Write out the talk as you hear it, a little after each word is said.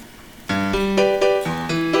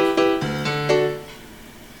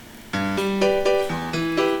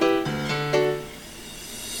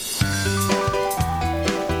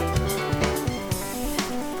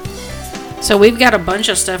So we've got a bunch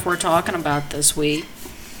of stuff we're talking about this week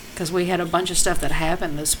because we had a bunch of stuff that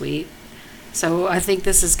happened this week. So I think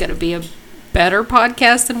this is going to be a better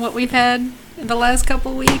podcast than what we've had in the last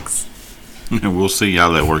couple of weeks. We'll see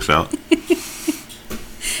how that works out.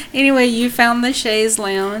 Anyway, you found the Shays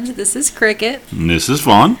Lounge. This is Cricket. And this is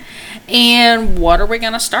Vaughn. And what are we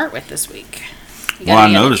going to start with this week? Well,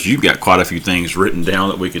 I noticed you've got quite a few things written down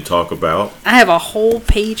that we could talk about. I have a whole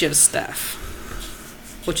page of stuff,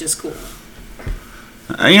 which is cool.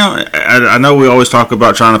 I know we always talk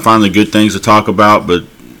about trying to find the good things to talk about, but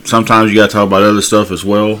sometimes you got to talk about other stuff as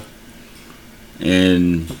well.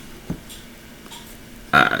 And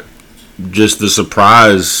just the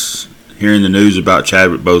surprise hearing the news about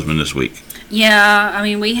Chadwick Boseman this week. Yeah, I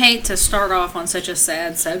mean, we hate to start off on such a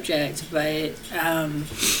sad subject, but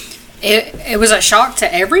it was a shock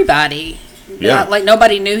to everybody. Yeah. Like,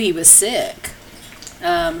 nobody knew he was sick.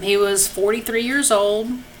 He was 43 years old.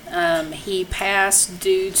 He passed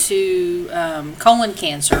due to colon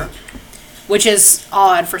cancer, which is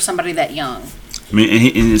odd for somebody that young. I mean,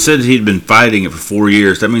 and it said he'd been fighting it for 4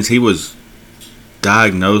 years. That means he was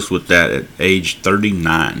diagnosed with that at age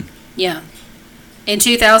 39. Yeah. In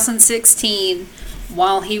 2016,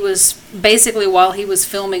 while he was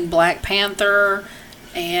filming Black Panther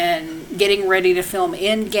and getting ready to film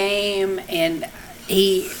Endgame, and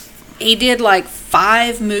he did like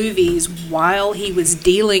 5 movies while he was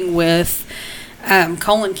dealing with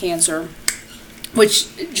colon cancer,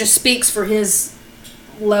 which just speaks for his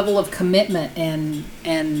level of commitment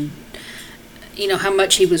and you know how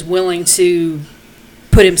much he was willing to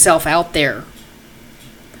put himself out there.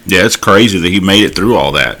 Yeah, it's crazy that he made it through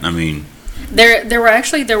all that. I mean, there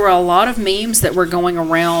were a lot of memes that were going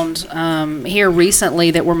around here recently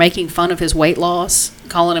that were making fun of his weight loss,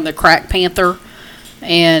 calling him the crack panther,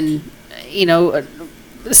 and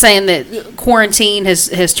saying that quarantine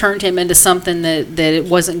has turned him into something that it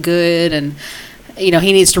wasn't good, and he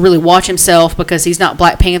needs to really watch himself because he's not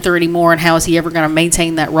Black Panther anymore, and how is he ever going to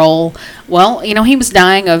maintain that role? Well, he was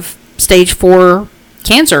dying of stage 4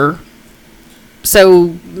 cancer.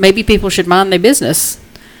 So maybe people should mind their business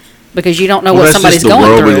because you don't know what somebody's going through.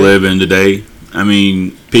 That's just the world we live in today. I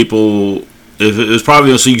mean, people, if it was probably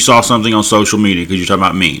you saw something on social media because you're talking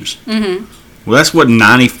about memes. Mm-hmm. Well, that's what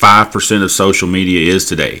 95% of social media is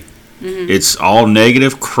today. Mm-hmm. It's all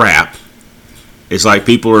negative crap. It's like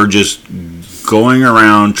people are just going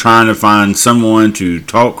around trying to find someone to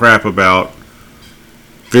talk crap about,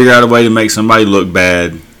 figure out a way to make somebody look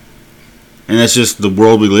bad. And that's just the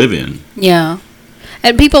world we live in. Yeah.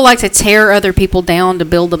 And people like to tear other people down to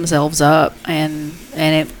build themselves up, and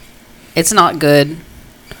it's not good.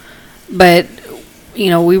 But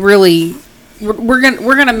we're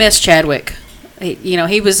gonna miss Chadwick.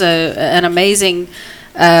 He was an amazing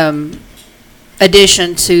addition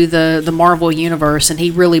to the Marvel universe, and he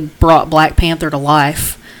really brought Black Panther to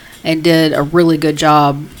life and did a really good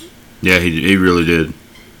job. Yeah, he really did.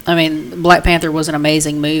 I mean, Black Panther was an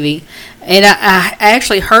amazing movie, and I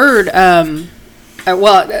actually heard.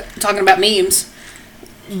 Talking about memes,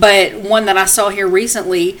 but one that I saw here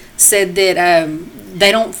recently said that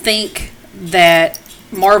they don't think that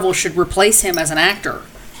Marvel should replace him as an actor.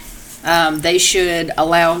 They should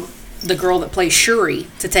allow the girl that plays Shuri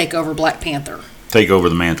to take over Black Panther. Take over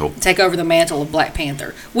the mantle. Take over the mantle of Black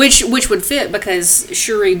Panther, which would fit because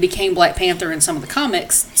Shuri became Black Panther in some of the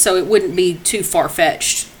comics, so it wouldn't be too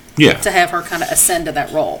far-fetched to have her kind of ascend to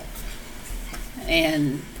that role.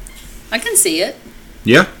 And I can see it.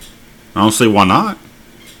 Yeah, I don't see why not.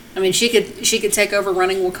 I mean, she could take over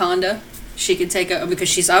running Wakanda. She could take over because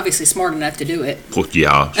she's obviously smart enough to do it. Well,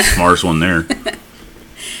 yeah, smartest one there.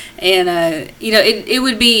 And it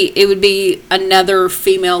would be another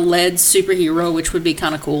female-led superhero, which would be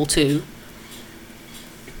kind of cool too.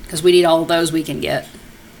 Because we need all of those we can get.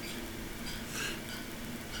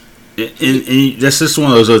 And that's just one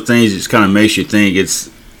of those other things that just kind of makes you think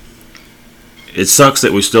it sucks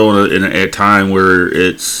that we're still in a time where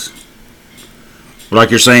it's like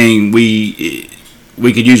you're saying we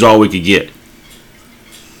could use all we could get.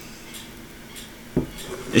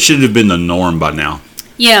 It should have been the norm by now.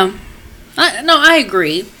 Yeah, I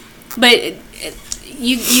agree, but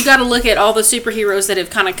you got to look at all the superheroes that have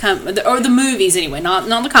kind of come, or the movies anyway, not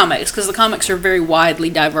the comics, because the comics are very widely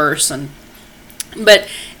diverse, but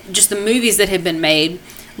just the movies that have been made.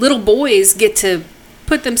 Little boys get to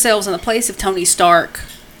put themselves in the place of Tony Stark,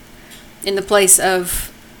 in the place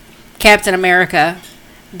of Captain America.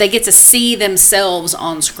 They get to see themselves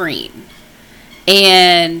on screen.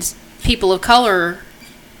 And people of color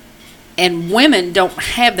and women don't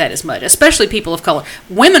have that as much, especially people of color.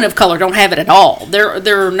 Women of color don't have it at all. There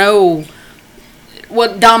are no...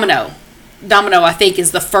 Domino. Domino, I think,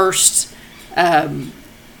 is the first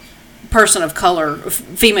person of color,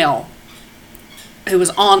 female, who was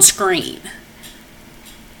on screen.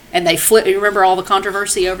 And they flipped. You remember all the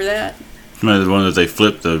controversy over that? The one that they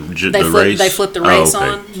flipped the race? They flipped the race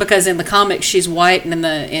on. Because in the comics, she's white, and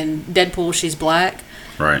in Deadpool, she's black.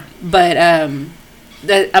 Right. But,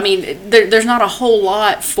 there's not a whole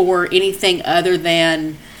lot for anything other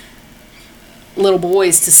than little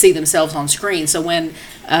boys to see themselves on screen. So when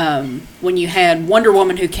you had Wonder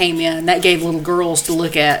Woman who came in, that gave little girls to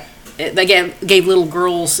look at. They gave little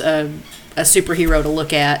girls a superhero to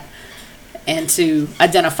look at and to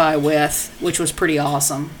identify with, which was pretty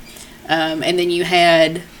awesome. And then you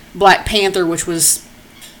had Black Panther, which was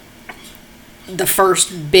the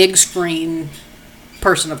first big screen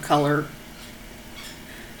person of color.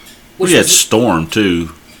 We had Storm, too.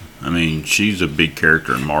 I mean, she's a big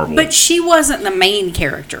character in Marvel. But she wasn't the main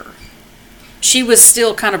character. She was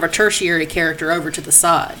still kind of a tertiary character over to the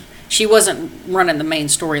side. She wasn't running the main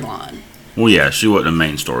storyline. Well, yeah, she wasn't a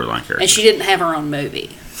main storyline character. And she didn't have her own movie.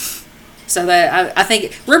 So that I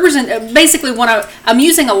think basically I'm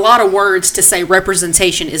using a lot of words to say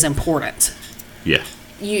representation is important. Yeah.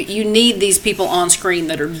 You need these people on screen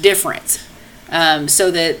that are different,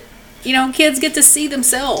 so that kids get to see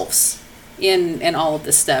themselves in all of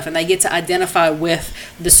this stuff, and they get to identify with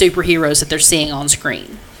the superheroes that they're seeing on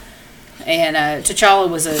screen. And T'Challa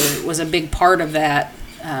was a big part of that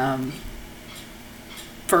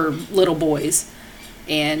for little boys.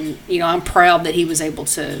 And, I'm proud that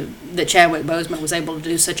that Chadwick Boseman was able to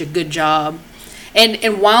do such a good job.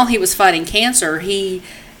 And while he was fighting cancer, he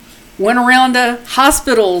went around to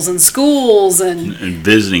hospitals and schools and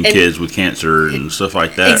visiting kids with cancer and stuff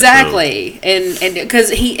like that. Exactly. So. And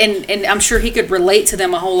because and I'm sure he could relate to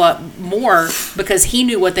them a whole lot more because he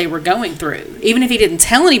knew what they were going through. Even if he didn't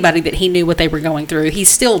tell anybody that he knew what they were going through, he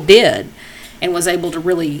still did and was able to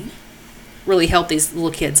really, really help these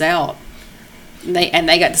little kids out. And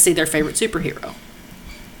they got to see their favorite superhero,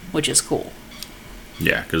 which is cool.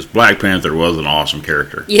 Yeah, because Black Panther was an awesome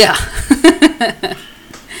character. Yeah.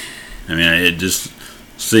 I mean, it just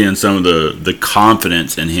seeing some of the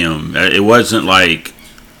confidence in him. It wasn't like,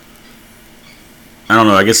 I don't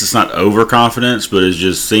know, I guess it's not overconfidence, but it's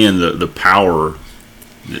just seeing the power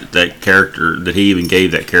that character, that he even gave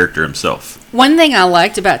that character himself. One thing I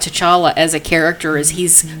liked about T'Challa as a character is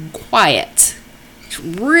he's quiet.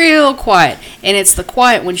 Real quiet, and it's the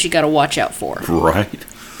quiet ones you got to watch out for, right?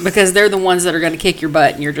 Because they're the ones that are going to kick your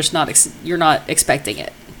butt, and you're just not expecting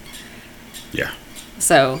it. Yeah.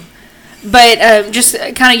 So, but just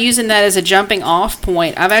kind of using that as a jumping off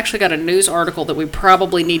point, I've actually got a news article that we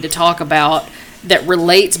probably need to talk about that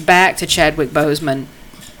relates back to Chadwick Boseman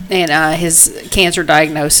and his cancer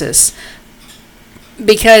diagnosis.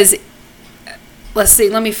 Because, let's see,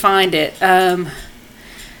 let me find it.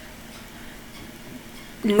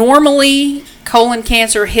 Normally, colon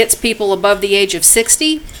cancer hits people above the age of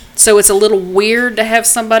 60, so it's a little weird to have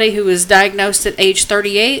somebody who is diagnosed at age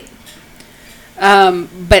 38.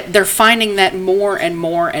 But they're finding that more and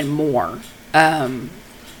more and more.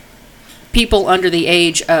 People under the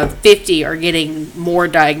age of 50 are getting more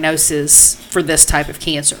diagnoses for this type of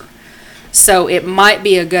cancer. So it might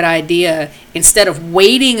be a good idea, instead of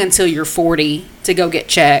waiting until you're 40 to go get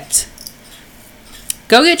checked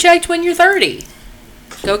when you're 30.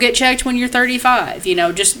 Go get checked when you're 35.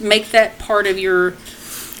 Just make that part of your...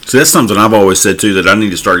 So that's something I've always said, too, that I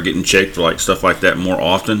need to start getting checked for stuff like that more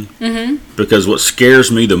often. Mm-hmm. Because what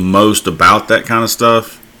scares me the most about that kind of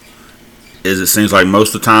stuff is it seems like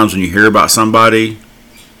most of the times when you hear about somebody,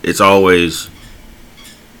 it's always,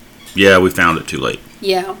 yeah, we found it too late.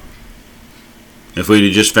 Yeah. If we'd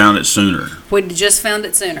have just found it sooner.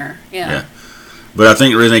 Yeah. But I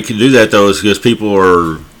think the reason they can do that, though, is because people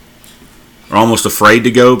are almost afraid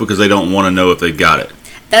to go because they don't want to know if they've got it.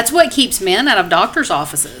 That's what keeps men out of doctors'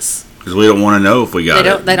 offices. Because we don't want to know if we got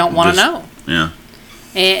it. They don't want to know. Yeah.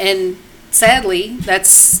 And sadly,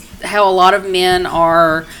 that's how a lot of men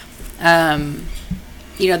are.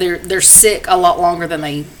 They're sick a lot longer than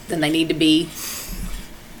they need to be,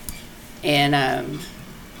 and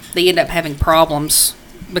they end up having problems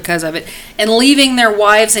because of it, and leaving their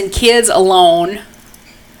wives and kids alone.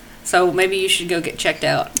 So maybe you should go get checked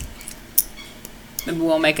out. Maybe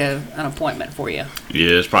we'll make an appointment for you.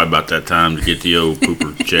 Yeah, it's probably about that time to get the old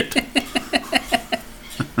pooper checked.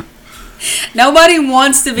 Nobody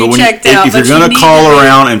wants to be checked out. If you're going to call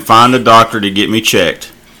around and find a doctor to get me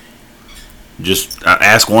checked, just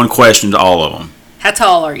ask one question to all of them. How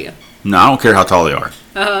tall are you? No, I don't care how tall they are.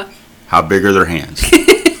 How big are their hands?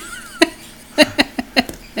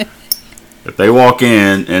 If They walk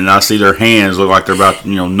in, and I see their hands look like they're about,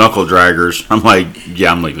 knuckle draggers. I'm like,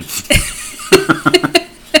 yeah, I'm leaving.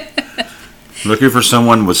 Looking for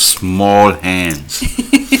someone with small hands.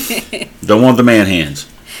 Don't want the man hands.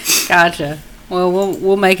 Gotcha. Well,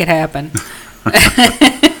 we'll make it happen.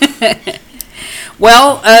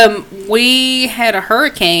 Well, we had a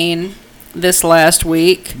hurricane this last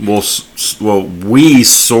week. Well, we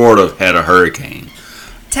sort of had a hurricane.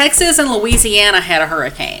 Texas and Louisiana had a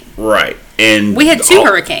hurricane. Right. And we had two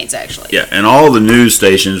hurricanes, actually. Yeah, and all the news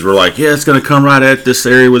stations were like, yeah, it's going to come right at this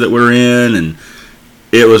area that we're in. And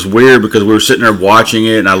it was weird because we were sitting there watching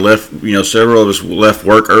it, and I left, several of us left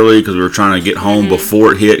work early because we were trying to get home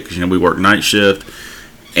before it hit because, we work night shift.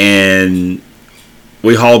 And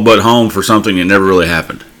we hauled butt home for something that never really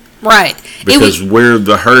happened. Right. Because where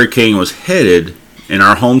the hurricane was headed in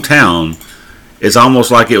our hometown, it's almost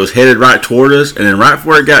like it was headed right toward us, and then right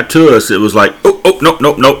before it got to us, it was like, oh,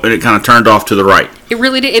 nope, and it kind of turned off to the right. It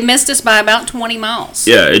really did. It missed us by about 20 miles.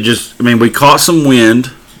 Yeah, we caught some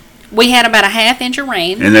wind. We had about a half inch of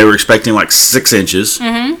rain. And they were expecting like 6 inches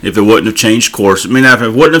if it wouldn't have changed course. If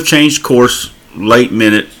it wouldn't have changed course late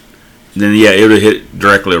minute, then yeah, it would have hit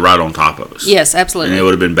directly right on top of us. Yes, absolutely. And it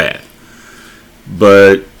would have been bad.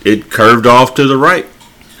 But it curved off to the right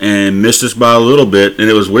and missed us by a little bit, and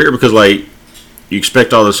it was weird because you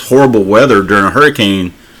expect all this horrible weather during a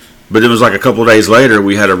hurricane, but it was like a couple of days later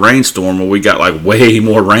we had a rainstorm where we got like way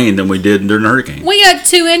more rain than we did during the hurricane. We got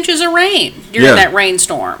 2 inches of rain during that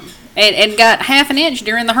rainstorm and got half an inch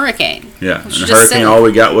during the hurricane. Yeah, and the hurricane, all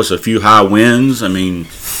we got was a few high winds.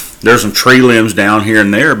 There's some tree limbs down here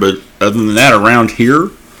and there, but other than that, around here,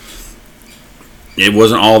 it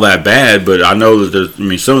wasn't all that bad. But I know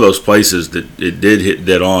that some of those places that it did hit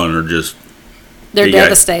dead on are just... They're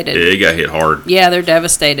devastated. It got hit hard. Yeah, they're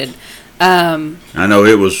devastated. I know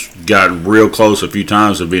it got real close a few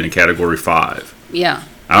times to being a Category 5. Yeah.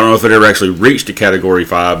 I don't know if it ever actually reached a Category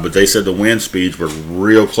 5, but they said the wind speeds were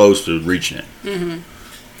real close to reaching it.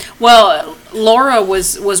 Mm-hmm. Well, Laura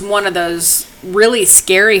was one of those really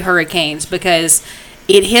scary hurricanes because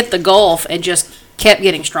it hit the Gulf and just kept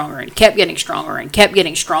getting stronger and kept getting stronger and kept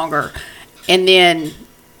getting stronger, and then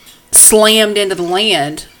slammed into the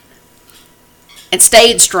land and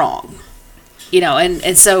stayed strong,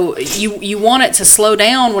 and so you want it to slow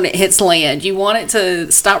down when it hits land. You want it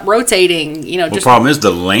to stop rotating, The problem is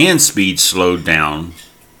the land speed slowed down,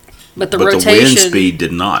 but the rotation, the wind speed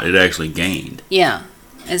did not. It actually gained. Yeah,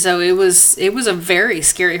 and so it was a very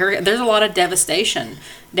scary hurricane. There's a lot of devastation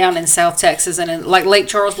down in South Texas, and in, like Lake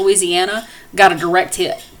Charles, Louisiana, got a direct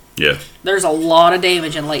hit. Yeah, there's a lot of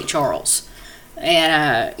damage in Lake Charles,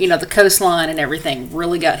 and the coastline and everything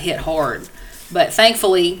really got hit hard. But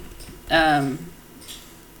thankfully, once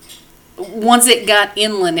it got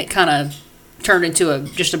inland, it kind of turned into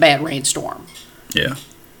just a bad rainstorm. Yeah.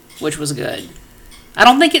 Which was good. I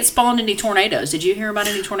don't think it spawned any tornadoes. Did you hear about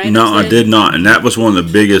any tornadoes? No, I did not. And that was one of the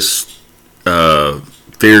biggest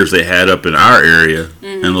fears they had up in our area,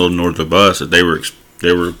 and a little north of us, that they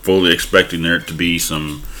were fully expecting there to be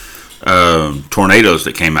some tornadoes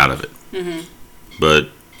that came out of it. Mm-hmm. But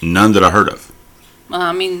none that I heard of.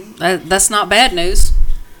 That's not bad news.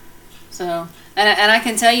 So, and I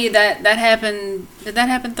can tell you that happened. Did that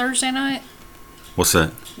happen Thursday night? What's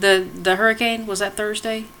that? The hurricane, was that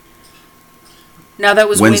Thursday? No, that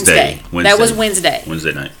was Wednesday. That was Wednesday.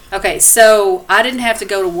 Wednesday night. Okay, so I didn't have to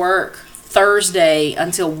go to work Thursday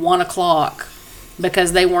until 1 o'clock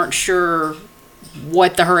because they weren't sure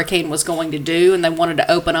what the hurricane was going to do, and they wanted to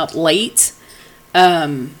open up late.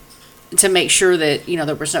 To make sure that,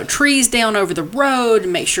 there was no trees down over the road, to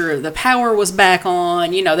make sure the power was back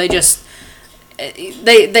on. They just,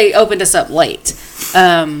 they opened us up late,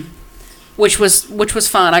 which was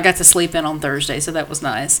fun. I got to sleep in on Thursday, so that was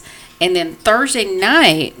nice. And then Thursday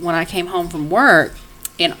night, when I came home from work,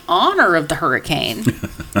 in honor of the hurricane,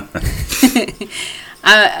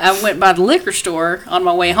 I went by the liquor store on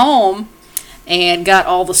my way home and got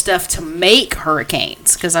all the stuff to make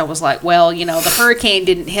hurricanes, because I was like, well, the hurricane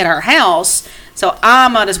didn't hit our house, so I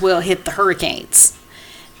might as well hit the hurricanes.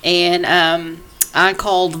 And I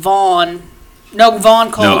called Vaughn. No,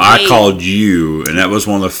 Vaughn called me. No, I called you, and that was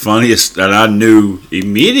one of the funniest, and I knew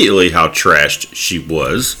immediately how trashed she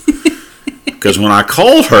was, because when I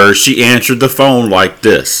called her, she answered the phone like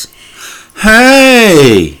this.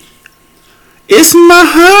 Hey, it's my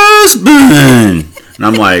husband. And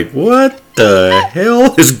I'm like, what the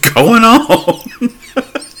hell is going on?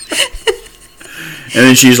 And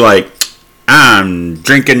then she's like, I'm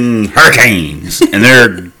drinking hurricanes, and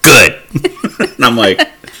they're good. And I'm like,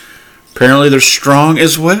 apparently they're strong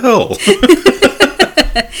as well.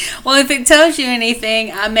 Well, if it tells you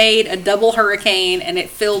anything, I made a double hurricane and it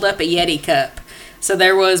filled up a Yeti cup. So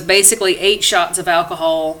there was basically 8 shots of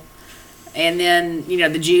alcohol and then,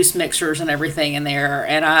 the juice mixers and everything in there.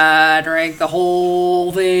 And I drank the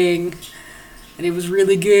whole thing. And it was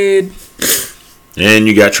really good. And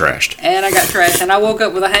you got trashed. And I got trashed. And I woke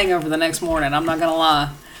up with a hangover the next morning. I'm not going to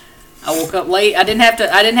lie. I woke up late. I didn't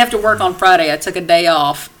have to work on Friday. I took a day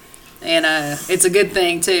off. And it's a good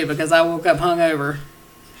thing, too, because I woke up hungover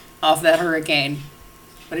off that hurricane.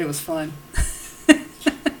 But it was fun.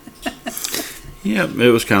 Yeah,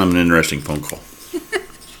 it was kind of an interesting phone call.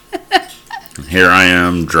 Here I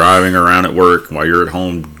am driving around at work while you're at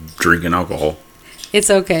home drinking alcohol. It's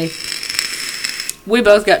okay. We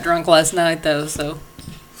both got drunk last night, though, so...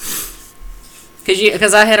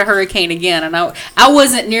 Because I had a hurricane again, and I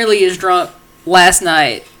wasn't nearly as drunk last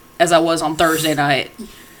night as I was on Thursday night.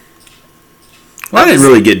 Well, I didn't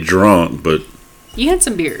really get drunk, but... You had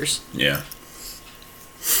some beers. Yeah.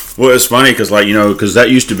 Well, it's funny because, because that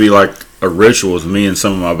used to be like a ritual with me and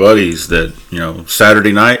some of my buddies that,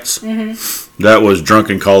 Saturday nights, that was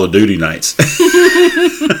drunken Call of Duty nights.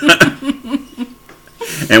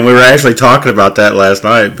 And we were actually talking about that last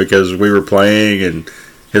night because we were playing and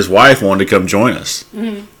his wife wanted to come join us.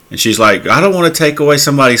 Mm-hmm. And she's like, I don't want to take away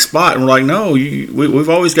somebody's spot. And we're like, no, we've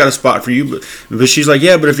always got a spot for you. But she's like,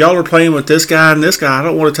 yeah, but if y'all are playing with this guy and this guy, I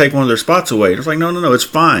don't want to take one of their spots away. And it's like, no, it's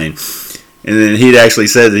fine. And then he'd actually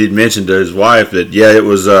said that he'd mentioned to his wife that, it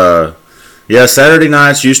was, Saturday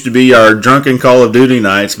nights used to be our drunken Call of Duty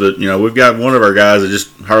nights. But, we've got one of our guys that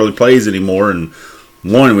just hardly plays anymore. And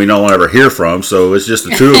one we don't ever hear from. So it's just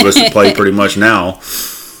the two of us that play pretty much now.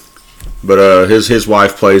 But his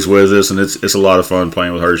wife plays with us, and it's a lot of fun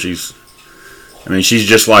playing with her. She's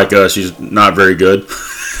just like us. She's not very good,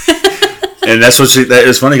 and that's what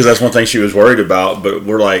it's funny because that's one thing she was worried about. But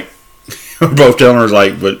we're both telling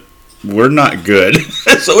her but we're not good,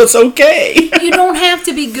 so it's okay. You don't have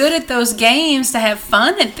to be good at those games to have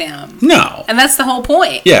fun at them. No, and that's the whole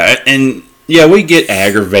point. Yeah, and we get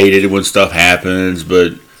aggravated when stuff happens,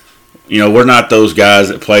 but. We're not those guys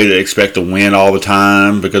that play that expect to win all the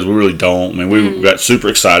time because we really don't. We got super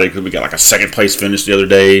excited because we got a second place finish the other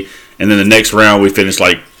day. And then the next round we finished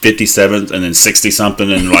 57th and then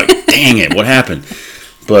 60-something and dang it, what happened?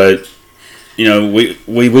 But,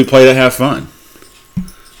 we play to have fun.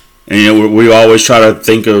 And, we always try to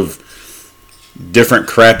think of different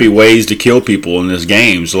crappy ways to kill people in this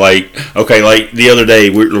game. So, the other day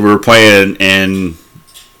we were playing, and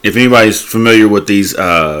if anybody's familiar with these...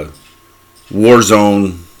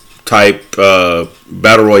 Warzone type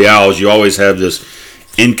battle royales, you always have this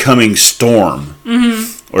incoming storm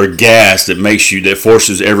or gas that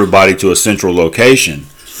forces everybody to a central location.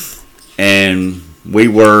 And we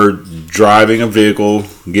were driving a vehicle,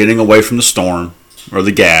 getting away from the storm or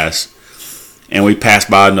the gas, and we passed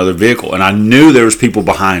by another vehicle. And I knew there was people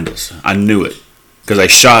behind us. I knew it because they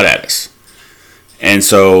shot at us. And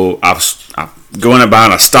so I going by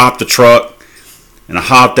and I stopped the truck. And I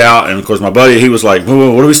hopped out, and of course my buddy, he was like,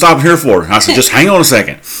 whoa, what are we stopping here for? And I said, just hang on a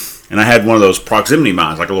second. And I had one of those proximity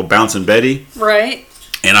mines, like a little bouncing Betty. Right.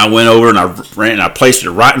 And I went over and I ran and I placed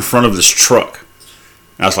it right in front of this truck.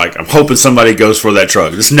 And I was like, I'm hoping somebody goes for that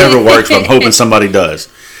truck. This never works, but I'm hoping somebody does.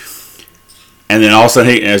 And then all of a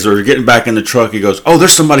sudden, as we were getting back in the truck, he goes, oh,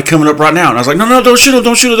 there's somebody coming up right now. And I was like, no, don't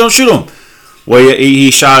shoot him. Well, he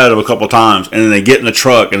shot at him a couple times, and then they get in the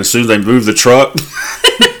truck, and as soon as they move the truck...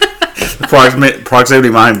 proximity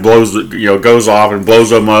mine goes off and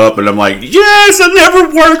blows them up, and I'm like, yes, it never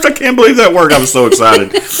worked. I can't believe that worked. I was so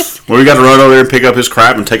excited. Well, we got to run over there and pick up his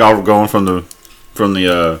crap and take off going from the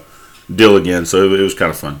deal again. So it was kind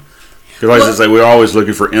of fun. Because like I say, we're always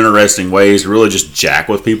looking for interesting ways to really just jack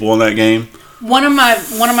with people in that game. One of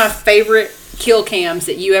my favorite kill cams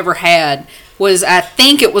that you ever had was, I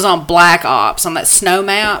think it was on Black Ops on that snow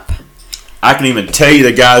map. I can even tell you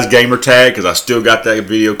the guy's gamer tag because I still got that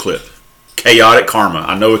video clip. Chaotic Karma.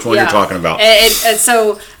 I know which one you're talking about. And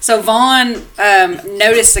so Vaughn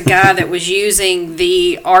noticed a guy that was using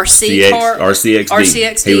the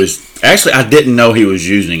RCXD. He was actually, I didn't know he was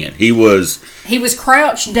using it. He was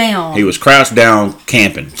crouched down. He was crouched down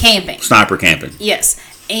camping. Sniper camping. Yes.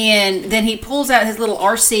 And then he pulls out his little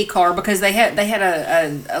RC car because they had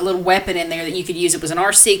a little weapon in there that you could use. It was an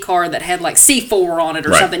RC car that had C4 on it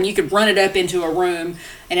or something. You could run it up into a room,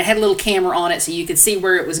 and it had a little camera on it so you could see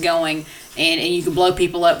where it was going, and you could blow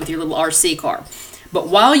people up with your little RC car. But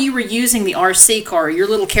while you were using the RC car, your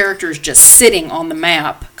little character is just sitting on the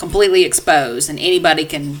map, completely exposed, and anybody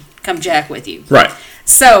can come jack with you. Right.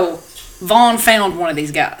 So Vaughn found one of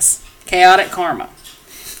these guys, Chaotic Karma.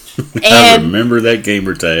 I remember that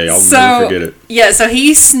gamer tag. I'll never forget it. Yeah, so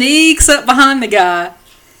he sneaks up behind the guy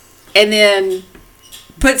and then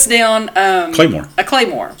puts down a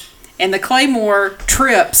claymore. And the claymore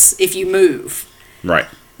trips if you move. Right.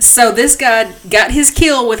 So this guy got his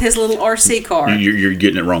kill with his little RC car. You're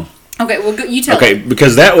getting it wrong. Okay, well, you tell me. Okay,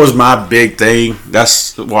 because that was my big thing.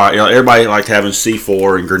 That's why everybody liked having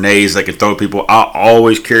C4 and grenades that could throw people. I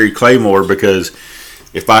always carried claymore because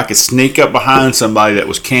if I could sneak up behind somebody that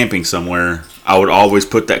was camping somewhere, I would always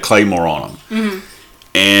put that claymore on them. Mm-hmm.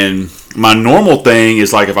 And my normal thing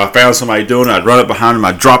is like if I found somebody doing it, I'd run up behind them,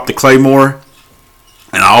 I'd drop the claymore,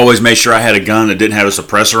 and I always made sure I had a gun that didn't have a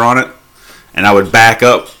suppressor on it, and I would back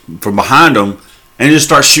up from behind them and just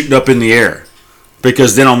start shooting up in the air.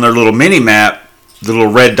 Because then on their little mini map, the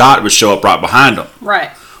little red dot would show up right behind them.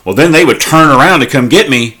 Right. Well, then they would turn around to come get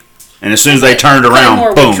me, and as soon as they turned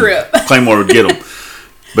around, boom, claymore would get them.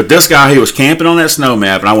 But this guy, he was camping on that snow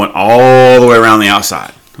map, and I went all the way around the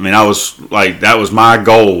outside. I mean, I was like, that was my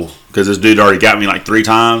goal, because this dude already got me like 3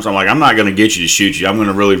 times. I'm like, I'm not going to get you to shoot you. I'm going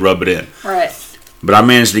to really rub it in. Right. But I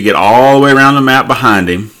managed to get all the way around the map behind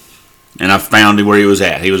him, and I found him where he was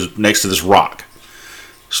at. He was next to this rock.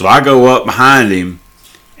 So I go up behind him,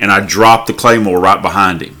 and I drop the claymore right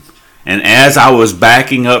behind him. And as I was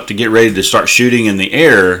backing up to get ready to start shooting in the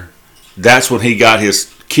air, that's when he got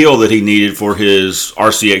his kill that he needed for his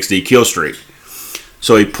RCXD kill streak.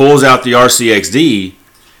 So he pulls out the RCXD,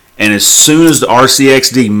 and as soon as the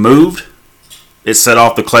RCXD moved, it set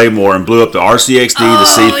off the claymore and blew up the RCXD,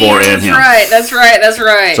 the C4, and him. That's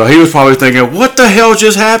right. So he was probably thinking, what the hell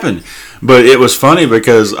just happened? But it was funny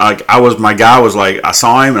because my guy was like, I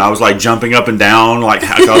saw him and I was like jumping up and down, like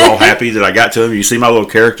I was all happy that I got to him. You see my little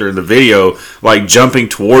character in the video, like jumping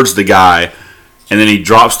towards the guy, and then he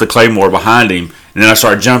drops the claymore behind him, and then I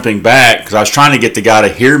started jumping back because I was trying to get the guy to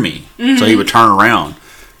hear me, so he would turn around.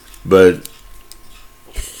 But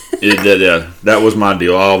that was my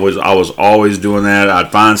deal. I was always doing that.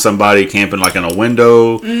 I'd find somebody camping like in a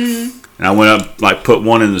window, and I went up, like put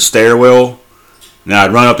one in the stairwell. And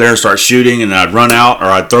I'd run up there and start shooting, and I'd run out, or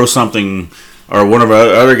I'd throw something, or one of our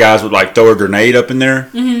other guys would like throw a grenade up in there.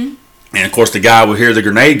 Mm-hmm. And of course, the guy would hear the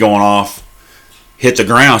grenade going off, hit the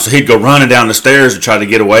ground, so he'd go running down the stairs to try to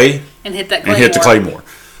get away and hit that hit the claymore.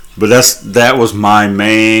 But that was my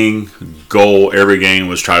main goal every game,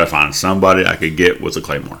 was try to find somebody I could get with a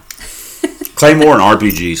claymore. Claymore and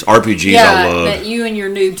RPGs. RPGs I love. Yeah, you and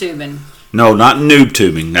your noob tubing. No, not noob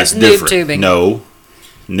tubing. That's different. Noob tubing. No.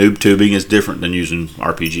 Noob tubing is different than using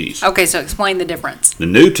RPGs. Okay, so explain the difference. The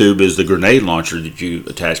noob tube is the grenade launcher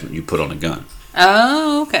attachment you put on a gun.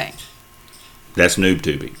 Oh, okay. That's noob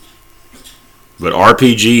tubing. But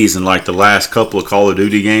RPGs in like the last couple of Call of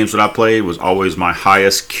Duty games that I played was always my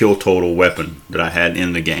highest kill total weapon that I had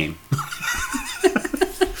in the game.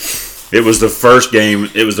 It was the first game.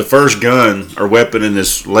 It was the first gun or weapon in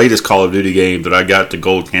this latest Call of Duty game that I got the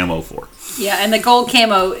gold camo for. Yeah, and the gold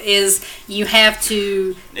camo is you have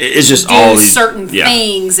to it's just do all these, certain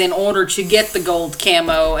things in order to get the gold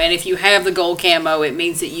camo. And if you have the gold camo, it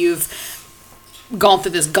means that you've gone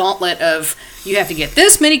through this gauntlet of you have to get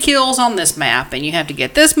this many kills on this map, and you have to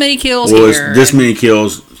get this many kills here. It's this many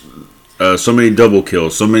kills, so many double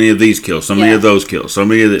kills, so many of these kills, so many of those kills, so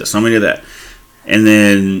many of this, so many of that. And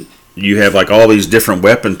then you have like all these different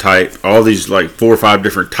weapon type, all these like 4 or 5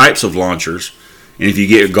 different types of launchers. And if you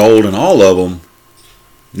get gold in all of them,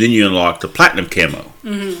 then you unlock the platinum camo.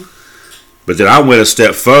 Mm-hmm. But then I went a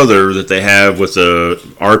step further that they have with the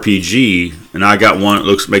RPG, and I got one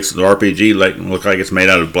that makes the RPG look like it's made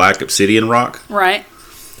out of black obsidian rock. Right.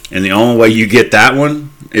 And the only way you get that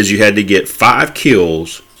one is you had to get 5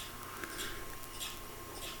 kills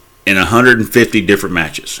in 150 different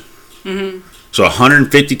matches. Mm-hmm. So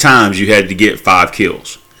 150 times you had to get 5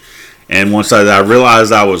 kills. And once I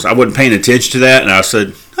realized I wasn't paying attention to that, and I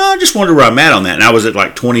said, I just wonder where I'm at on that. And I was at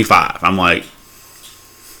like 25. I'm like,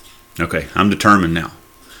 okay, I'm determined now.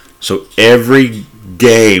 So every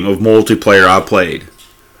game of multiplayer I played,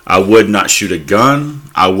 I would not shoot a gun.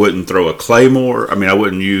 I wouldn't throw a claymore. I mean, I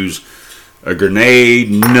wouldn't use a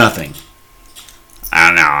grenade, nothing.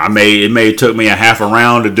 I know, it may have took me a half a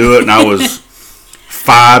round to do it, and I was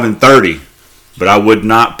 5 and 30. But I would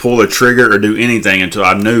not pull a trigger or do anything until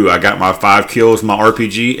I knew I got my 5 kills, my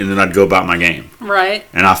RPG, and then I'd go about my game. Right.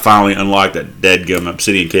 And I finally unlocked that deadgum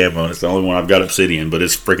obsidian camo. It's the only one I've got obsidian, but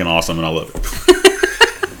it's freaking awesome, and I love it.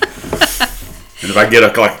 And if I get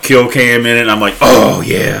a kill cam in it, I'm like, oh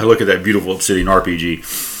yeah, look at that beautiful obsidian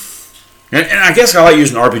RPG. And I guess I like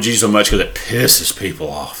using RPG so much because it pisses people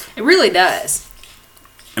off. It really does.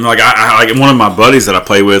 And like I one of my buddies that I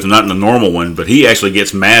play with, not in the normal one, but he actually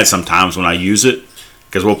gets mad sometimes when I use it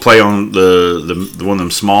because we'll play on the one of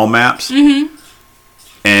them small maps. Mm-hmm.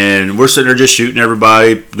 And we're sitting there just shooting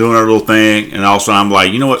everybody, doing our little thing. And also I'm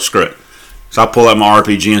like, you know what? Screw it. So I pull out my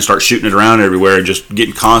RPG and start shooting it around everywhere and just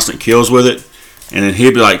getting constant kills with it. And then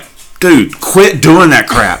he'd be like, dude, quit doing that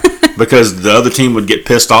crap. Because the other team would get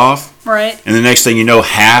pissed off. Right. And the next thing you know,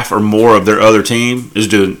 half or more of their other team is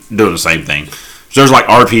doing the same thing. So there's like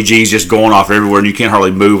RPGs just going off everywhere and you can't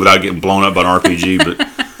hardly move without getting blown up by an RPG. But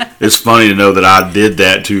it's funny to know that I did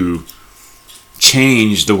that to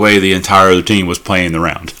change the way the entire other team was playing the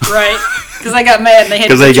round. Right. Because they got mad and they had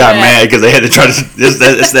to because they had to try to.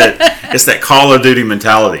 It's that Call of Duty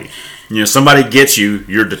mentality. You know, somebody gets you,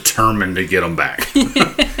 you're determined to get them back,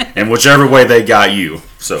 and whichever way they got you.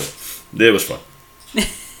 So it was fun.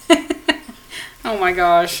 Oh my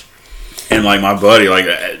gosh! And like my buddy, like,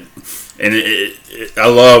 and I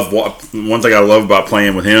love one thing I love about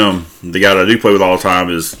playing with him. The guy that I do play with all the time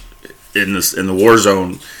is in the war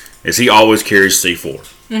zone. Is he always carries C4.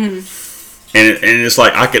 Mm-hmm. And it's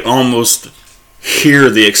like I could almost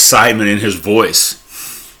hear the excitement in his voice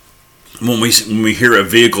when we hear a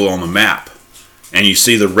vehicle on the map and you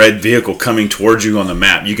see the red vehicle coming towards you on the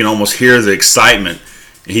map. You can almost hear the excitement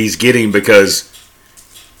he's getting because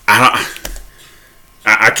I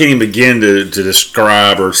can't even begin to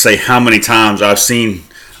describe or say how many times I've seen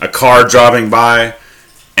a car driving by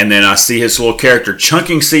and then I see his little character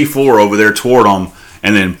chunking C4 over there toward him.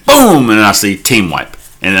 And then, boom, and I see team wipe.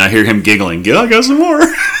 And then I hear him giggling, I got some more.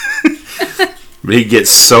 But he gets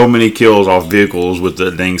so many kills off vehicles with the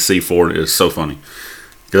dang C4. It's so funny.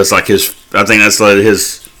 Because like I think that's like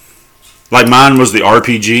like mine was the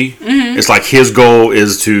RPG. Mm-hmm. It's like his goal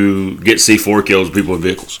is to get C4 kills with people in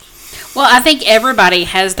vehicles. Well, I think everybody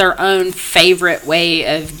has their own favorite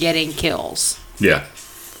way of getting kills. Yeah.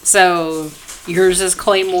 So yours is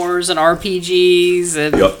claymores and RPGs.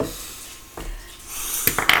 And yep.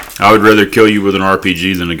 I would rather kill you with an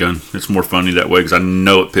RPG than a gun. It's more funny that way because I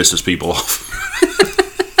know it pisses people off.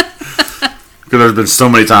 Because there's been so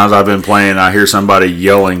many times I've been playing, I hear somebody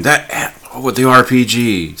yelling, "That with the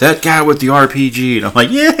RPG, that guy with the RPG," and I'm like,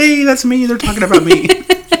 "Yay, that's me! They're talking about me."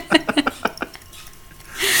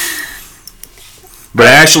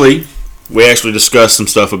 But we actually discussed some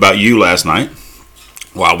stuff about you last night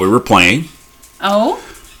while we were playing. Oh.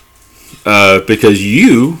 Because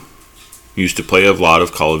you used to play a lot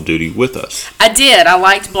of Call of Duty with us. I did. I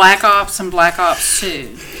liked Black Ops and Black Ops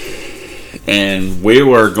 2. And we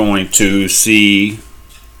were going to see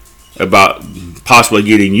about possibly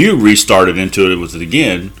getting you restarted into it with it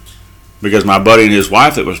again because my buddy and his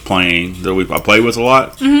wife that was playing, that I play with a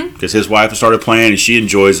lot, because his wife started playing and she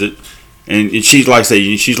enjoys it. And she's like,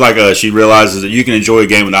 she realizes that you can enjoy a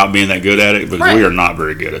game without being that good at it because we are not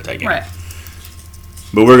very good at that game. Right.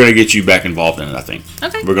 But we're going to get you back involved in it, I think.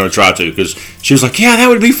 Okay. We're going to try to, because she was like, yeah, that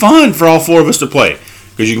would be fun for all four of us to play.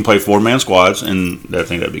 Because you can play 4-man squads, and I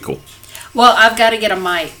think that'd be cool. Well, I've got to get a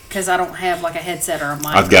mic, because I don't have like a headset or a mic.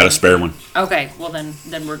 I've got a spare one. Okay, well then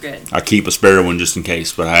we're good. I keep a spare one just in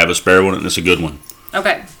case, but I have a spare one, and it's a good one.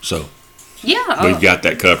 Okay. So, yeah, we've got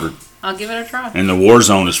that covered. I'll give it a try. And the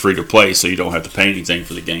Warzone is free to play, so you don't have to pay anything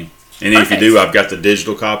for the game. And if you do, I've got the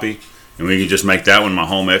digital copy, and we can just make that one my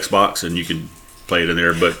home Xbox, and you can play it in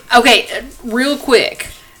there. But okay, real quick,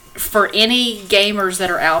 for any gamers that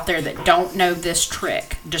are out there that don't know this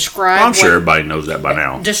trick, describe. I'm sure everybody knows that by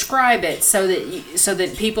now. Describe it so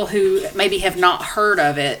that people who maybe have not heard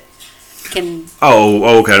of it can.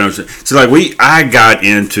 Oh, okay. So I got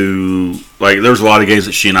into there was a lot of games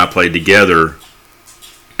that she and I played together,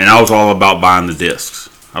 and I was all about buying the discs.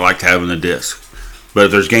 I liked having the disc. But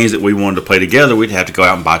if there's games that we wanted to play together, we'd have to go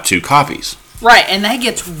out and buy 2 copies. Right, and that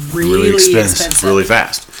gets really expensive. Really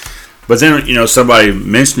fast. But then, somebody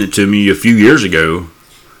mentioned it to me a few years ago,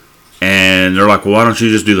 and they're like, well, why don't you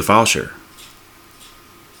just do the file share?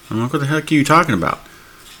 I'm like, what the heck are you talking about?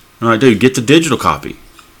 I'm like, dude, get the digital copy.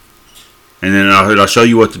 And then I'll show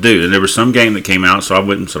you what to do. And there was some game that came out, so I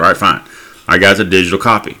went and said, all right, fine. I got the digital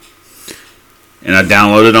copy. And I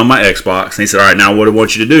downloaded it on my Xbox. And he said, all right, now what I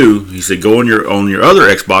want you to do, he said, go on your other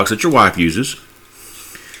Xbox that your wife uses.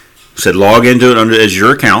 He said, log into it as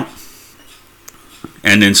your account.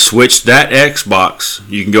 And then switch that Xbox.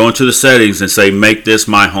 You can go into the settings and say, make this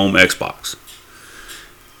my home Xbox.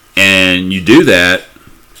 And you do that.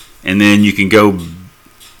 And then you can go,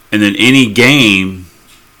 and then any game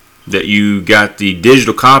that you got the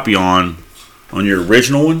digital copy on your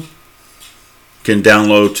original one, can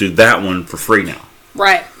download to that one for free now.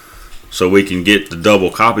 Right. So we can get the double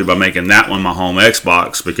copy by making that one my home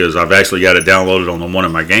Xbox, because I've actually got it downloaded on the one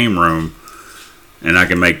in my game room. and I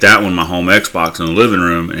can make that one my home Xbox in the living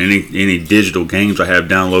room. And any digital games I have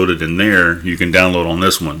downloaded in there, you can download on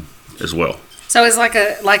this one as well. So it's like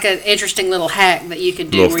an interesting little hack that you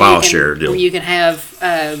could do. Little file share deal. Where you can have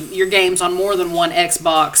your games on more than one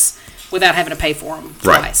Xbox without having to pay for them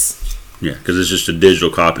twice. Right. Yeah, because it's just a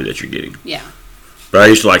digital copy that you're getting. Yeah. But I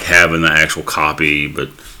used to like having the actual copy,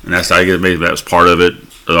 and that's, I guess maybe that was part of it.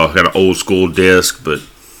 I got an old school disc, but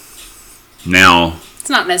now it's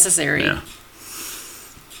not necessary. Yeah.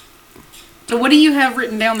 So what do you have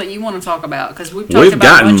written down that you want to talk about? Because we've gotten a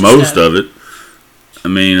bunch most of it. I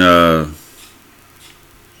mean,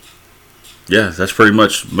 yeah, that's pretty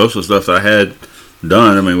much most of the stuff that I had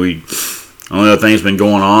done. I mean, only other thing that's been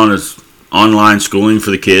going on is online schooling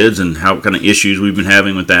for the kids and how kind of issues we've been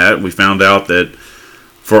having with that. We found out that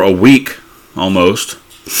for a week almost,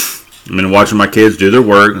 I've been watching my kids do their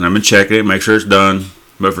work, and I've been checking it, make sure it's done.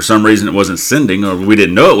 But for some reason, it wasn't sending, or we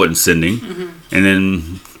didn't know it wasn't sending. Mm-hmm. And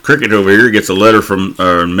then Cricket over here gets a letter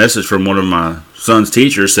or a message from one of my son's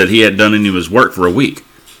teachers said he hadn't done any of his work for a week.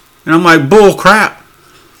 And I'm like, bull crap.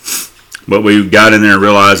 But we got in there and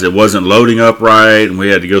realized it wasn't loading up right, and we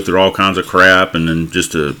had to go through all kinds of crap, and then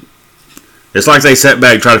it's like they sat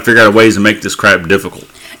back and tried to figure out ways to make this crap difficult.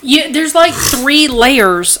 Yeah, there's like 3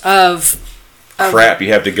 layers of crap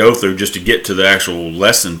you have to go through just to get to the actual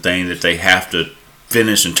lesson thing that they have to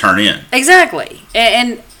finish and turn in. Exactly.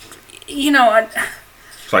 And you know,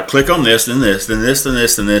 it's like click on this, then this, then this, then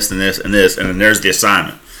this, then this, then this, and this, and then there's the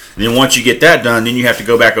assignment. And then once you get that done, then you have to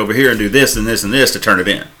go back over here and do this and this and this to turn it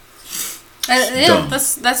in. Yeah,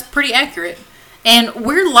 that's pretty accurate. And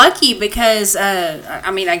we're lucky because,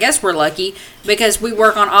 I guess we're lucky because we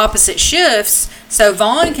work on opposite shifts. So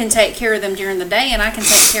Vaughn can take care of them during the day and I can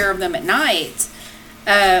take care of them at night.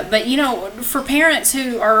 But, you know, for parents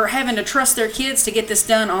who are having to trust their kids to get this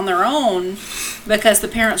done on their own because the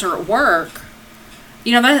parents are at work,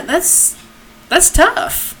 you know, that's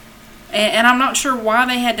tough. And I'm not sure why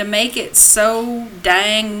they had to make it so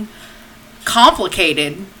dang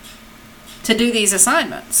complicated to do these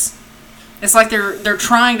assignments. It's like they're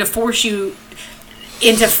trying to force you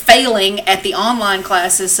into failing at the online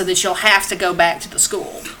classes so that you'll have to go back to the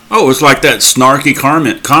school. Oh, it's like that snarky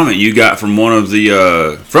comment you got from one of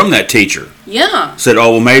the from that teacher. Yeah. Said,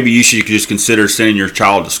 oh, well, maybe you should just consider sending your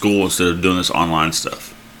child to school instead of doing this online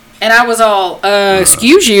stuff. And I was all,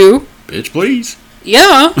 excuse you. Bitch, please.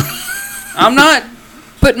 Yeah. I'm not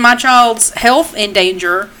putting my child's health in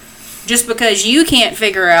danger just because you can't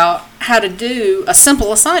figure out how to do a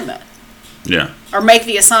simple assignment. Yeah. Or make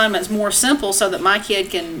the assignments more simple so that my kid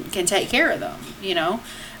can take care of them, you know.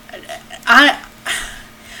 I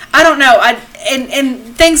don't know.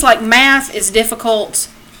 And things like math is difficult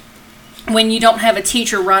when you don't have a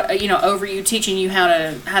teacher over you teaching you how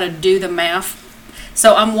to do the math.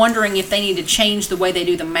 So I'm wondering if they need to change the way they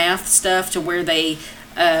do the math stuff to where they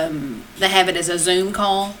have it as a Zoom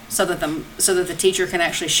call so that the teacher can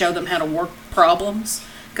actually show them how to work problems.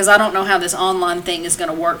 Because I don't know how this online thing is going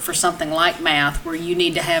to work for something like math, where you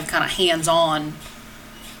need to have kind of hands-on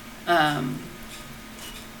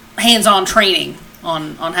training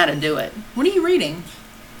on how to do it. What are you reading?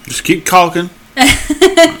 Just keep talking.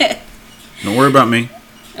 Don't worry about me.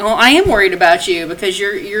 Well, I am worried about you because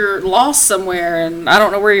you're lost somewhere, and I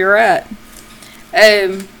don't know where you're at.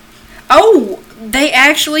 They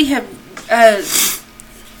actually have.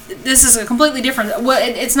 This is a completely different. Well,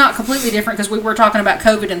 it's not completely different because we were talking about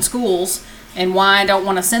COVID in schools and why I don't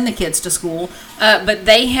want to send the kids to school. But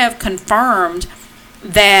they have confirmed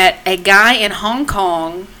that a guy in Hong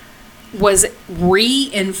Kong was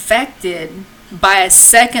reinfected by a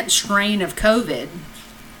second strain of COVID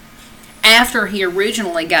after he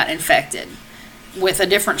originally got infected with a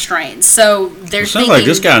different strain. So they're sounds like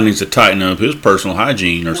this guy needs to tighten up his personal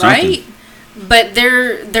hygiene or something. Right? But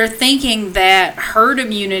they're thinking that herd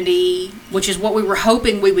immunity, which is what we were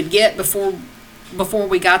hoping we would get before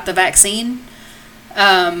we got the vaccine,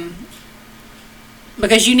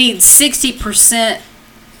 because you need 60%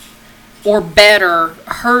 or better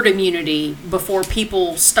herd immunity before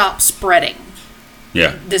people stop spreading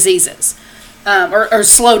diseases, or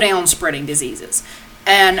slow down spreading diseases.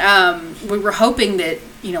 And we were hoping that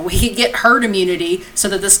we could get herd immunity so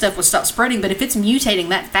that this stuff would stop spreading. But if it's mutating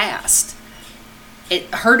that fast,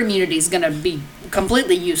 herd immunity is going to be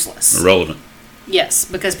completely useless. Irrelevant. Yes,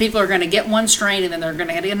 because people are going to get one strain, and then they're going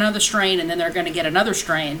to get another strain, and then they're going to get another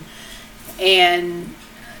strain. And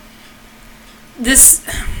this,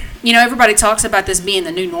 everybody talks about this being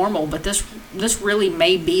the new normal, but this really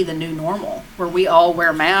may be the new normal, where we all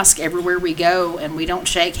wear masks everywhere we go, and we don't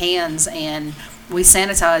shake hands, and we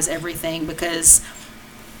sanitize everything, because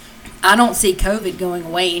I don't see COVID going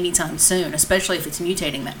away anytime soon, especially if it's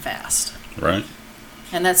mutating that fast. Right.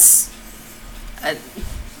 And that's,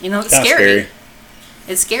 it's scary.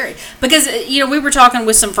 It's scary. Because, we were talking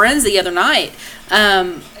with some friends the other night.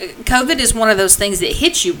 COVID is one of those things that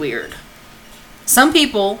hits you weird. Some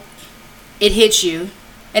people, it hits you,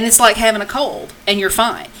 and it's like having a cold, and you're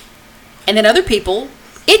fine. And then other people,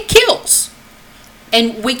 it kills.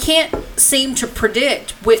 And we can't seem to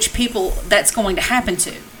predict which people that's going to happen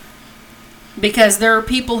to. Because there are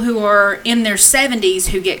people who are in their 70s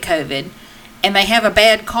who get COVID, and they have a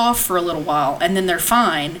bad cough for a little while, and then they're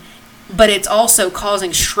fine, but it's also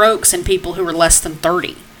causing strokes in people who are less than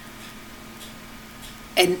 30.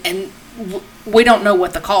 And we don't know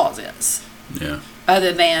what the cause is. Yeah.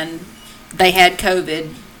 Other than they had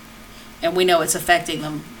COVID, and we know it's affecting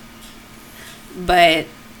them. But,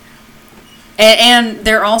 and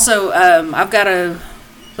they're also, I've got a,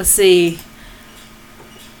 let's see.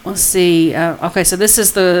 Okay, so this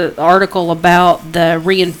is the article about the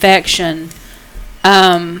reinfection.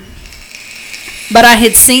 But I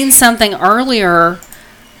had seen something earlier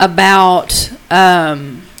about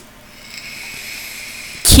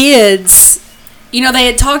kids. They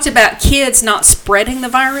had talked about kids not spreading the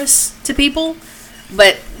virus to people,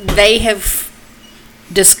 but they have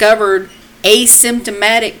discovered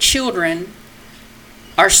asymptomatic children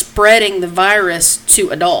are spreading the virus to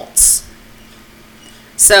adults.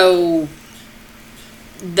 So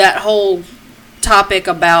that whole topic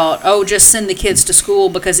about, just send the kids to school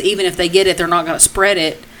because even if they get it, they're not going to spread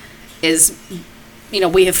it is,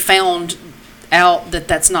 we have found out that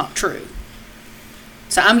that's not true.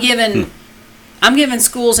 So I'm giving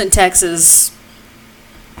schools in Texas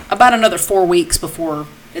about another 4 weeks before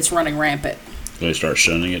it's running rampant. They start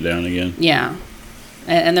shutting it down again? Yeah.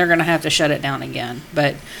 And they're going to have to shut it down again.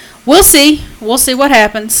 But we'll see. We'll see what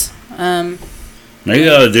happens. Maybe they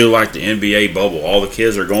ought to do like the NBA bubble. All the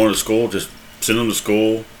kids are going to school, just send them to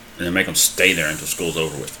school, and then make them stay there until school's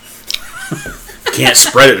over with. Can't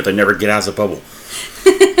spread it if they never get out of the bubble.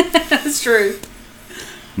 That's true.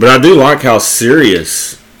 But I do like how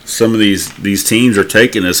serious some of these teams are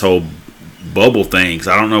taking this whole bubble thing. 'Cause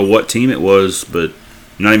I don't know what team it was, but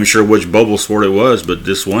I'm not even sure which bubble sport it was. But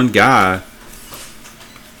this one guy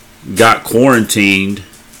got quarantined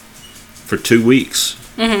for 2 weeks.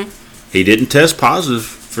 Mm-hmm. He didn't test positive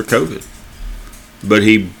for COVID, but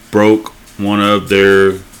he broke one of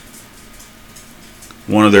their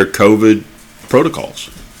COVID protocols.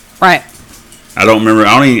 Right. I don't remember.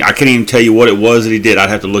 I can't even tell you what it was that he did. I'd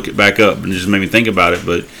have to look it back up, and it just made me think about it.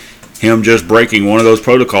 But him just breaking one of those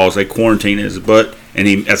protocols, they quarantined his butt, and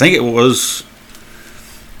I think it was.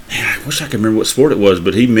 Man, I wish I could remember what sport it was,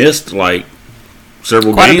 but he missed like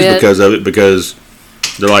several games because of it. Because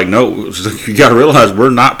they're like, no, you got to realize we're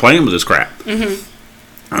not playing with this crap.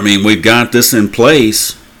 Mm-hmm. I mean, we've got this in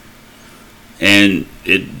place, and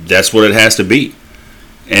that's what it has to be.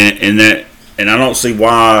 And I don't see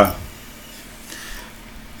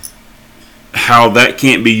how that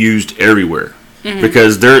can't be used everywhere. Mm-hmm.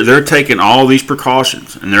 Because they're taking all these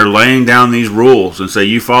precautions and they're laying down these rules and say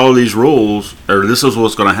you follow these rules or this is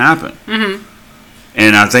what's going to happen. Mm-hmm.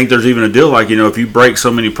 And I think there's even a deal like, if you break so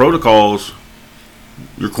many protocols,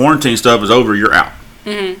 your quarantine stuff is over, you're out.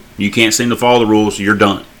 Mm-hmm. You can't seem to follow the rules, you're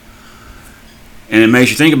done. And it makes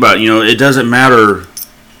you think about, it doesn't matter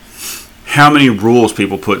how many rules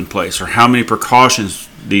people put in place or how many precautions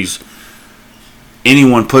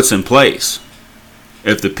anyone puts in place.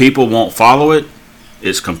 If the people won't follow it,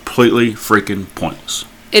 it's completely freaking pointless.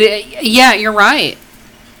 Yeah, you're right.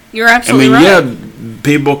 You're absolutely right. Yeah,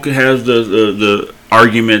 people could have the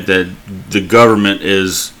argument that the government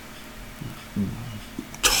is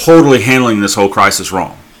totally handling this whole crisis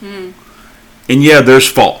wrong. Mm. And yeah, there's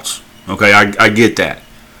faults. Okay, I get that.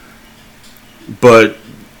 But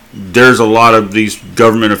there's a lot of these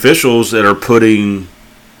government officials that are putting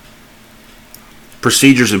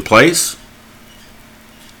procedures in place,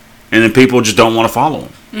 and then people just don't want to follow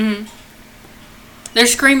them. Mm-hmm. They're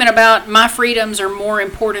screaming about my freedoms are more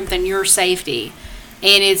important than your safety.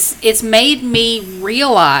 And it's made me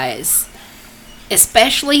realize,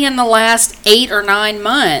 especially in the last 8 or 9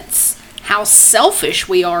 months, how selfish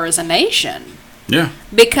we are as a nation. Yeah.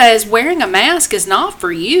 Because wearing a mask is not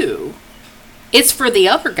for you. It's for the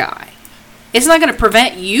other guy. It's not going to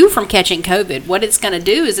prevent you from catching COVID. What it's going to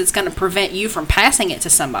do is it's going to prevent you from passing it to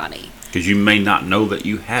somebody. Because you may not know that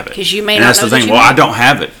you have it. Because you may and not that's know the thing. That well, I don't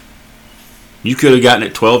have it. You could have gotten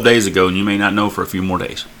it 12 days ago, and you may not know for a few more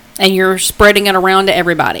days. And you're spreading it around to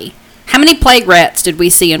everybody. How many plague rats did we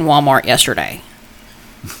see in Walmart yesterday?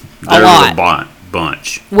 A lot. A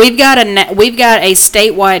bunch. We've got a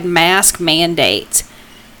statewide mask mandate.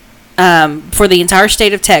 for the entire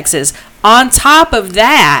state of Texas. On top of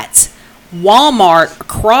that, Walmart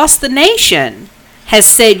across the nation has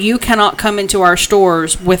said you cannot come into our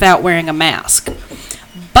stores without wearing a mask.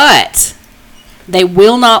 But they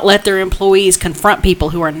will not let their employees confront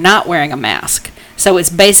people who are not wearing a mask. So it's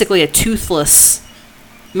basically a toothless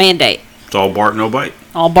mandate. It's all bark, no bite.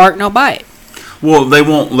 All bark, no bite. Well, they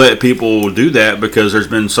won't let people do that because there's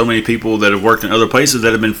been so many people that have worked in other places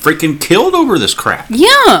that have been freaking killed over this crap.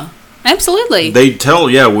 Yeah, absolutely. They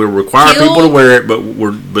we'll require people to wear it,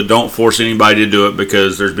 but don't force anybody to do it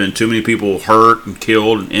because there's been too many people hurt and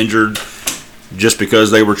killed and injured just because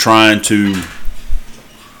they were trying to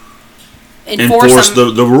enforce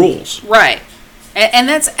the rules. Right. And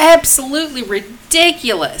that's absolutely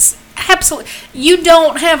ridiculous. Absolutely. You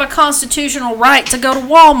don't have a constitutional right to go to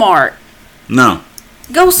Walmart. No.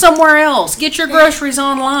 Go somewhere else. Get your groceries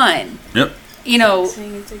online. Yep.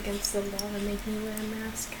 Saying it's against the law to make me wear a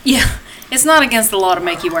mask. Yeah, it's not against the law to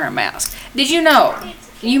make you wear a mask. Did you know?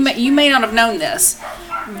 You may not have known this,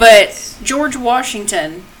 but George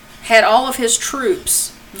Washington had all of his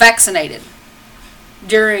troops vaccinated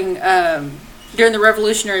during the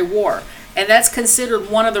Revolutionary War, and that's considered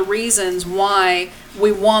one of the reasons why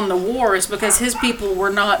we won the war is because his people were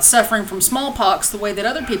not suffering from smallpox the way that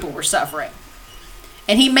other people were suffering.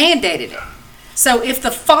 And he mandated it. So if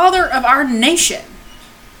the father of our nation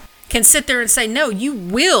can sit there and say, no, you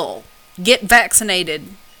will get vaccinated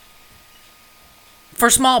for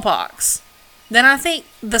smallpox, then I think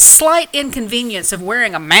the slight inconvenience of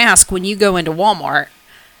wearing a mask when you go into Walmart,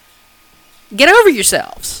 get over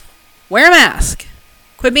yourselves. Wear a mask.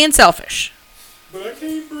 Quit being selfish. But I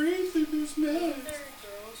can't breathe through this mask.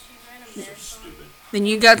 Then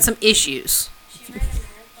you got some issues. She ran a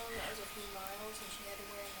marathon that was a few miles, and she had to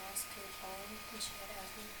wear a mask to her home, and she had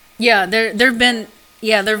asthma. Yeah, there've been.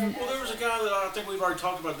 Well, there was a guy that I think we've already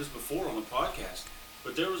talked about this before on the podcast,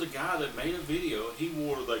 but there was a guy that made a video. He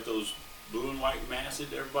wore like those blue and white masks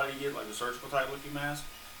that everybody get, like the surgical type looking mask.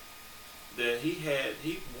 That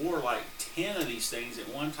he wore like 10 of these things at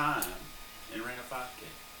one time and ran a 5K.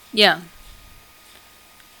 Yeah.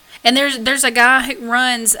 And there's a guy who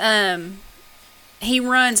runs he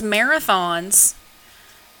runs marathons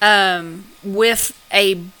with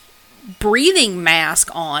a breathing mask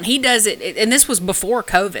on. He does it, and this was before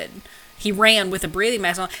COVID. He ran with a breathing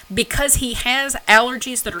mask on because he has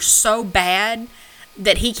allergies that are so bad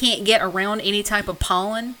that he can't get around any type of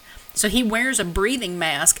pollen. So he wears a breathing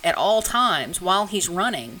mask at all times while he's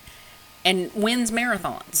running and wins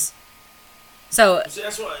marathons. So see,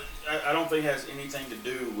 that's what I don't think has anything to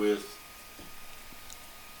do with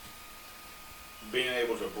being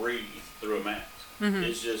able to breathe through a mask. Mm-hmm.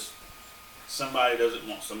 It's just somebody doesn't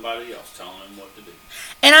want somebody else telling them what to do.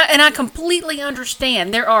 And I completely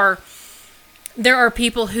understand. There are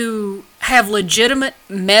people who have legitimate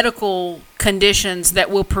medical conditions that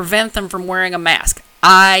will prevent them from wearing a mask.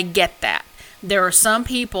 I get that. There are some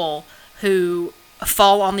people who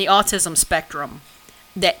fall on the autism spectrum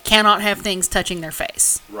that cannot have things touching their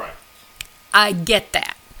face. Right. I get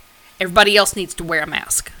that. Everybody else needs to wear a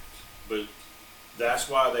mask. But that's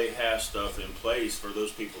why they have stuff in place for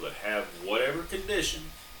those people that have whatever condition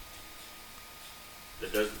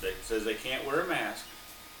that says they can't wear a mask.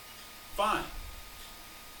 Fine.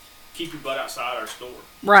 Keep your butt outside our store.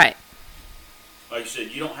 Right. Like you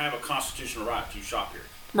said, you don't have a constitutional right to shop here.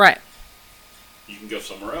 Right. You can go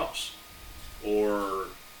somewhere else. Or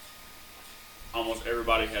almost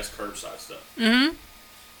everybody has curbside stuff. Mm-hmm.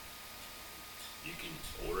 You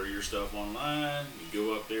can order your stuff online, you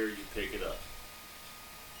go up there, you pick it up.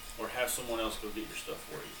 Or have someone else go get your stuff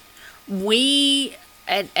for you. We,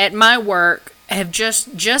 at my work, have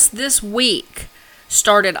just this week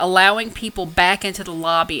started allowing people back into the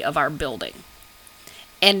lobby of our building.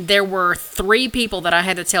 And there were 3 people that I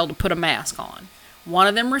had to tell to put a mask on. One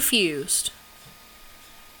of them refused.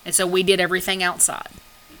 And so we did everything outside.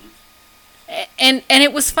 Mm-hmm. And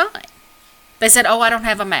it was fine. They said, "Oh, I don't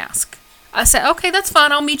have a mask." I said, "Okay, that's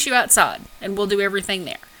fine. I'll meet you outside and we'll do everything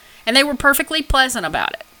there." And they were perfectly pleasant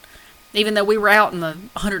about it, even though we were out in the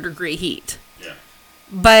 100-degree heat. Yeah.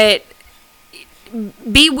 But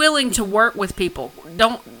be willing to work with people.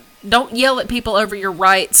 Don't yell at people over your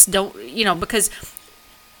rights. Because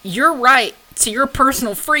your right to your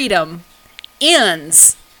personal freedom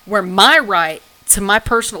ends where my right to my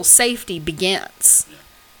personal safety begins. Yeah.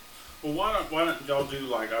 Well, why don't y'all do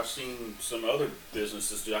like I've seen some other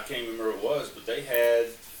businesses do? I can't even remember what it was, but they had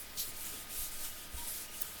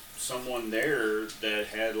someone there that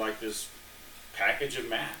had like this package of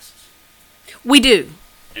masks. We do.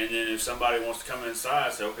 And then if somebody wants to come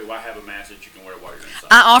inside, say, okay, well, I have a mask that you can wear while you're inside.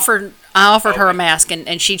 I offered her a Okay. mask,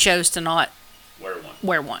 and she chose to not Wear one.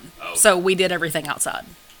 wear one. Oh. So we did everything outside.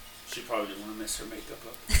 She probably didn't want to mess her makeup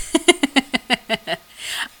up.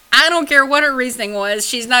 I don't care what her reasoning was.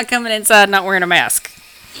 She's not coming inside not wearing a mask.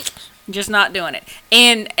 Just not doing it.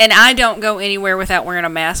 And I don't go anywhere without wearing a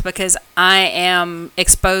mask because I am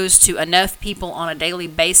exposed to enough people on a daily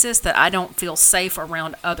basis that I don't feel safe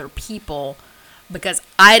around other people because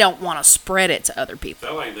I don't want to spread it to other people.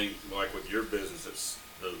 I like think like with your business, it's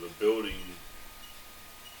the building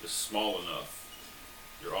is small enough.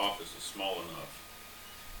 Your office is small enough.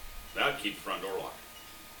 That would keep the front door locked.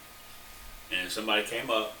 And if somebody came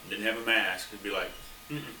up and didn't have a mask, it'd be like,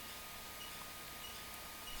 you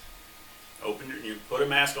put a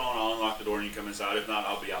mask on, I'll unlock the door and you come inside. If not,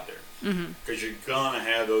 I'll be out there. Because you're going to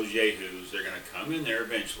have those yahoos. They're going to come in there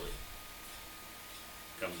eventually.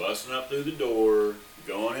 Come busting up through the door,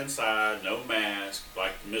 going inside, no mask,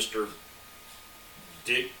 like Mr.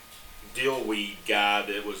 Dick Dillweed guy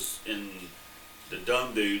that was in, the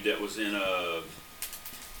dumb dude that was in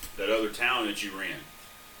that other town that you ran.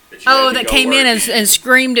 That came in and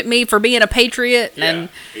screamed at me for being a patriot. Yeah, and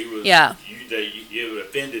he was. Yeah. You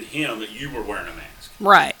offended him that you were wearing a mask.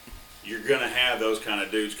 Right. You're gonna have those kind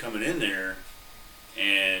of dudes coming in there,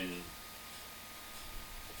 and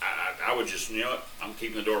I would just, you know what? I'm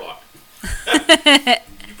keeping the door locked.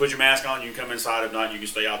 You put your mask on, you can come inside. If not, you can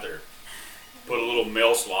stay out there. Put a little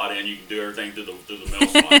mail slot in. You can do everything through the mail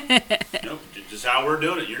slot. Nope, just how we're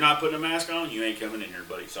doing it. You're not putting a mask on. You ain't coming in here,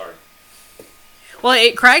 buddy. Sorry. Well,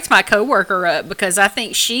 it cracked my coworker up because I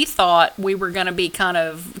think she thought we were going to be kind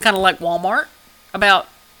of like Walmart about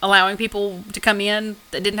allowing people to come in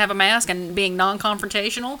that didn't have a mask and being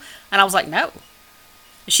non-confrontational. And I was like, no.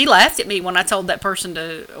 She laughed at me when I told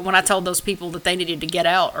when I told those people that they needed to get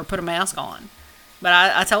out or put a mask on. But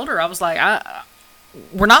I told her, I was like,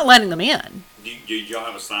 we're not letting them in. Do y'all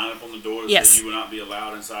have a sign up on the door that Yes. says you will not be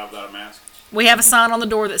allowed inside without a mask? We have a sign on the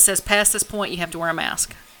door that says, past this point, you have to wear a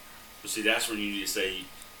mask. But see, that's when you need to say,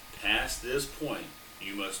 past this point,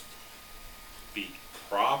 you must be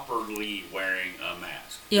properly wearing a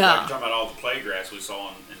mask. Yeah. Like you're talking about all the play grass we saw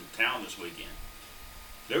in town this weekend.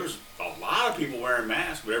 There was a lot of people wearing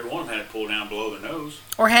masks, but every one of them had it pulled down below their nose.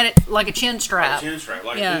 Or had it like a chin strap. Like a chin strap.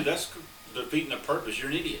 Like, Yeah. dude, that's defeating the purpose. You're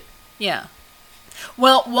an idiot. Yeah.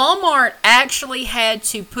 Well, Walmart actually had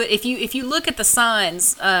to put, if you look at the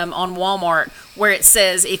signs on Walmart where it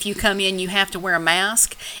says if you come in you have to wear a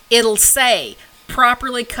mask, it'll say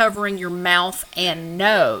properly covering your mouth and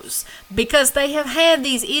nose, because they have had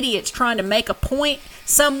these idiots trying to make a point.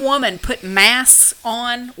 Some woman put masks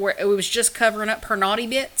on where it was just covering up her naughty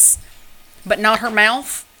bits, but not her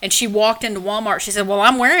mouth, and she walked into Walmart. She said, well,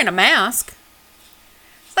 I'm wearing a mask.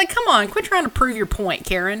 It's like, come on, quit trying to prove your point,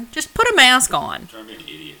 Karen. Just put a mask on. Trying to be an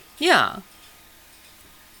idiot. Yeah.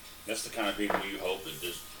 That's the kind of people you hope that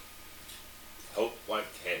just hope like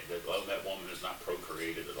heck that that woman is not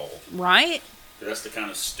procreated at all. Right? That's the kind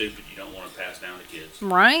of stupid you don't want to pass down to kids.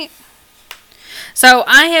 Right. So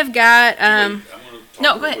I have got. I'm going to talk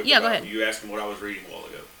No, real go ahead. quick Yeah, go about ahead. You asked me what I was reading a while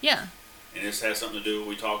ago. Yeah. And this has something to do with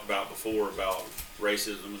what we talked about before about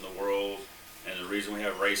racism in the world. And the reason we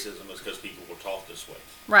have racism is because people were taught this way.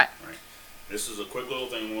 Right. Right. This is a quick little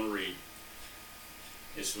thing I want to read.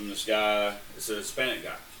 It's from this guy. It's a Hispanic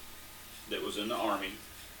guy that was in the army.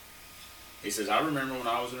 He says, I remember when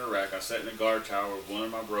I was in Iraq, I sat in a guard tower with one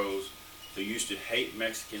of my bros who used to hate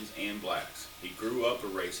Mexicans and blacks. He grew up a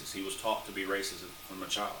racist. He was taught to be racist from a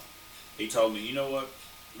child. He told me, you know what,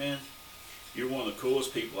 man, you're one of the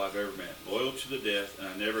coolest people I've ever met. Loyal to the death, and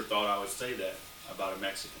I never thought I would say that about a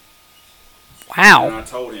Mexican. Wow. And I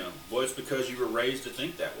told him, well, it's because you were raised to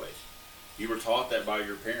think that way. You were taught that by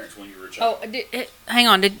your parents when you were a child. Hang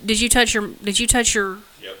on. Did you touch your?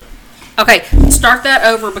 Yep. Okay, start that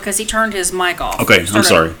over because he turned his mic off. Okay, Start I'm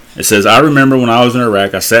sorry. over. It says, I remember when I was in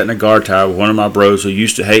Iraq, I sat in a guard tower with one of my bros who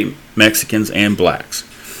used to hate Mexicans and blacks.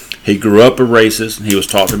 He grew up a racist, and he was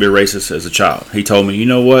taught to be a racist as a child. He told me, you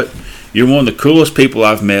know what? You're one of the coolest people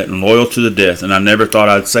I've met and loyal to the death, and I never thought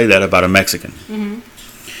I'd say that about a Mexican. Mm-hmm.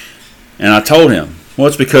 And I told him, well,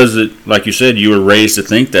 it's because, like you said, you were raised to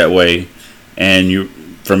think that way, and you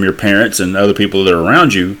from your parents and other people that are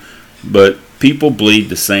around you, but people bleed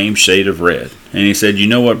the same shade of red. And he said, you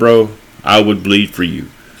know what, bro? I would bleed for you.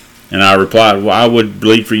 And I replied, well, I would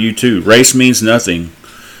bleed for you too. Race means nothing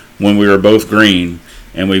when we are both green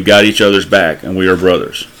and we've got each other's back and we are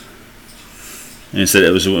brothers. And he said,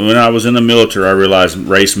 it was when I was in the military, I realized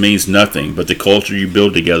race means nothing, but the culture you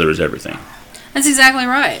build together is everything. That's exactly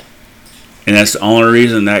right. And that's the only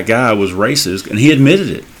reason that guy was racist, and he admitted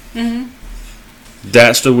it. Mm-hmm.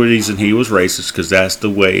 That's the reason he was racist, because that's the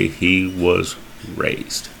way he was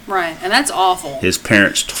raised. Right, and that's awful. His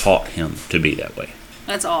parents taught him to be that way.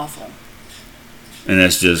 That's awful. And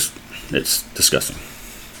that's just, it's disgusting.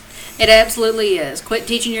 It absolutely is. Quit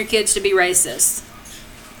teaching your kids to be racist.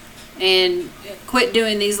 And quit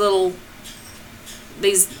doing these little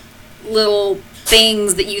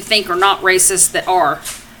things that you think are not racist that are.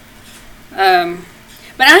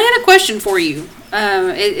 But I had a question for you.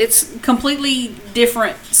 It's a completely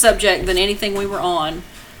different subject than anything we were on.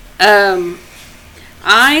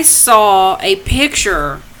 I saw a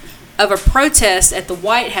picture of a protest at the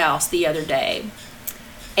White House the other day,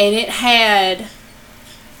 and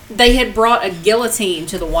they had brought a guillotine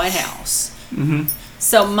to the White House. Mm-hmm.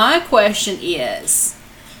 So my question is,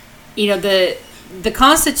 the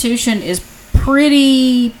Constitution is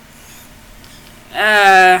pretty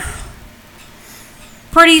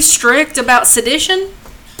strict about sedition.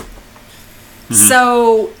 Mm-hmm.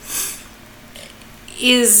 So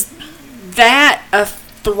is that a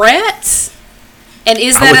threat? And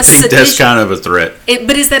is that I think that's kind of a threat.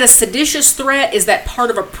 But is that a seditious threat? Is that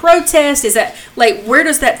part of a protest? Is that, like, where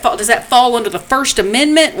does that fall? Does that fall under the First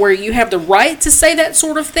Amendment, where you have the right to say that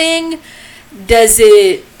sort of thing? Does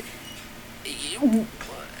it...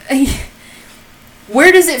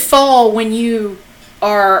 Where does it fall when you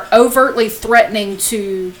are overtly threatening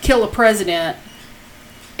to kill a president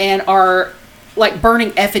and are, like,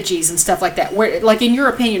 burning effigies and stuff like that? Where, like, in your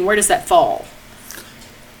opinion, where does that fall?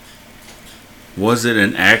 Was it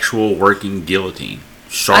an actual working guillotine?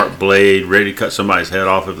 Sharp blade, ready to cut somebody's head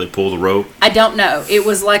off if they pull the rope? I don't know. It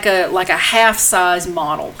was like a half-size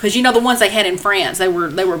model. Because, the ones they had in France, they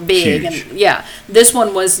were big. Huge. And yeah, this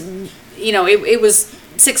one was, it was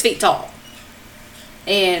 6 feet tall.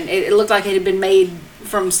 And it looked like it had been made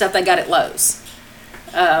from stuff they got at Lowe's.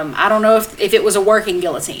 I don't know if it was a working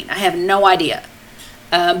guillotine. I have no idea.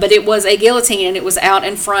 But it was a guillotine, and it was out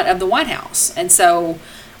in front of the White House. And so...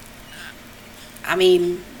 I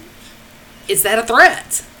mean, is that a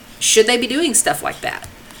threat? Should they be doing stuff like that?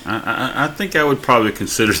 I think I would probably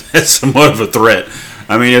consider that somewhat of a threat.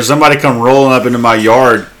 I mean, if somebody come rolling up into my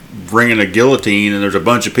yard bringing a guillotine and there's a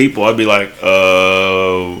bunch of people, I'd be like,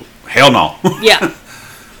 hell no. Yeah.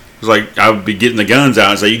 It's like I would be getting the guns out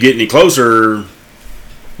and say, you get any closer,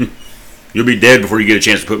 you'll be dead before you get a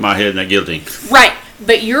chance to put my head in that guillotine. Right.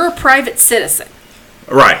 But you're a private citizen.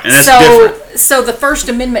 Right, and that's different. So the First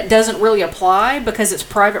Amendment doesn't really apply because it's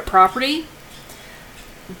private property.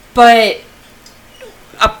 But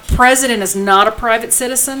a president is not a private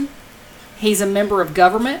citizen. He's a member of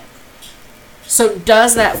government. So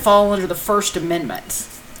does that fall under the First Amendment?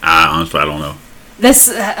 Honestly, I don't know. This,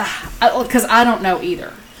 because I don't know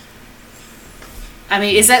either. I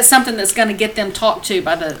mean, is that something that's going to get them talked to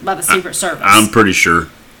by the Secret Service? I'm pretty sure.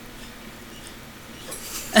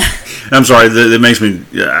 I'm sorry, that makes me...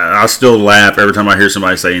 I still laugh every time I hear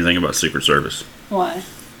somebody say anything about Secret Service. Why?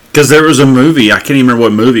 Because there was a movie, I can't even remember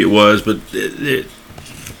what movie it was, but they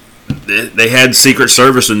had Secret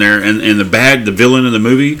Service in there, and the villain in the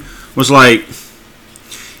movie was like,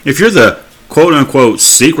 if you're the quote-unquote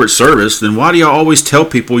Secret Service, then why do y'all always tell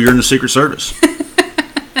people you're in the Secret Service?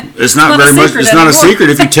 It's not very much... It's not a secret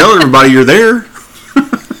if you tell everybody you're there.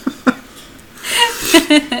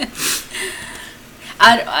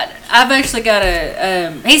 I've actually got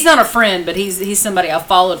he's not a friend, but he's somebody I've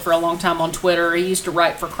followed for a long time on Twitter. He used to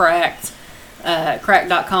write for Cracked,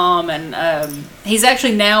 Cracked.com, and he's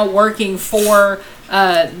actually now working for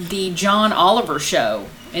the John Oliver show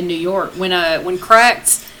in New York. When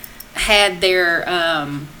Cracked had their...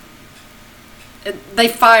 they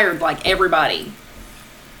fired, like, everybody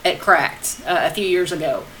at Cracked a few years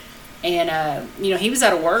ago. And, he was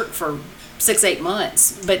out of work for 6-8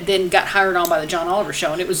 months, but then got hired on by the John Oliver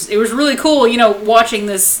show, and it was really cool, watching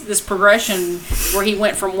this progression where he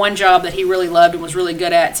went from one job that he really loved and was really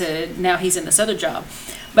good at to now he's in this other job.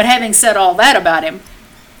 But having said all that about him,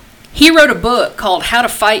 he wrote a book called How to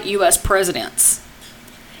Fight U.S. Presidents,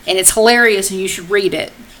 and it's hilarious, and you should read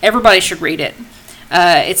it. Everybody should read it.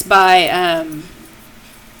 It's by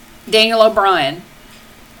Daniel O'Brien,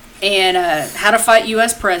 and How to Fight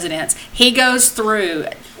U.S. Presidents. He goes through...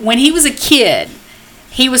 When he was a kid,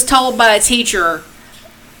 he was told by a teacher,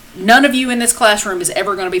 none of you in this classroom is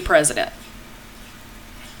ever going to be president.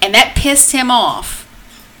 And that pissed him off.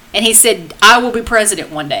 And he said, I will be president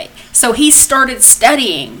one day. So he started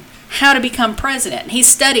studying how to become president. He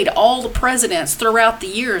studied all the presidents throughout the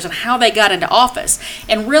years and how they got into office,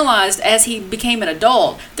 and realized as he became an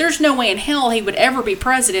adult, there's no way in hell he would ever be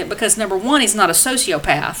president because, number one, he's not a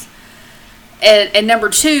sociopath. And number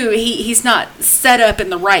two, he's not set up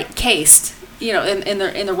in the right caste, in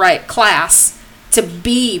the right class to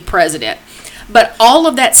be president. But all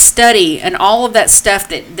of that study and all of that stuff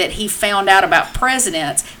that he found out about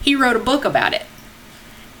presidents, he wrote a book about it.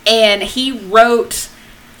 And he wrote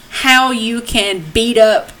how you can beat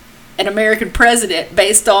up an American president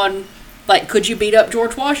based on, like, could you beat up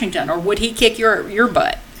George Washington, or would he kick your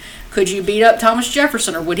butt? Could you beat up Thomas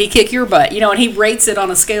Jefferson, or would he kick your butt? And he rates it on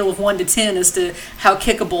a scale of 1 to 10 as to how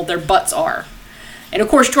kickable their butts are. And of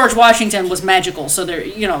course, George Washington was magical, so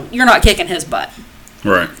you're not kicking his butt.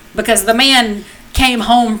 Right. Because the man came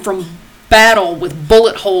home from battle with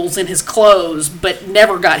bullet holes in his clothes, but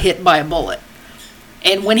never got hit by a bullet.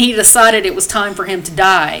 And when he decided it was time for him to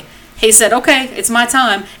die, he said, okay, it's my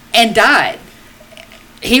time, and died.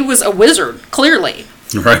 He was a wizard, clearly.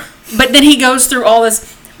 Right. But then he goes through all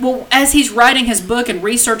this. Well, as he's writing his book and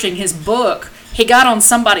researching his book, he got on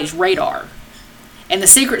somebody's radar. And the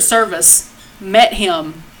Secret Service met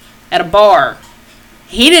him at a bar.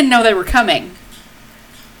 He didn't know they were coming.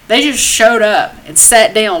 They just showed up and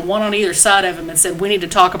sat down, one on either side of him, and said, we need to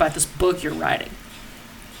talk about this book you're writing.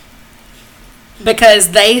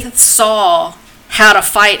 Because they saw how to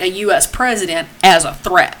fight a U.S. president as a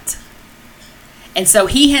threat. And so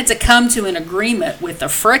he had to come to an agreement with the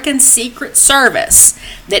frickin' Secret Service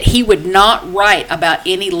that he would not write about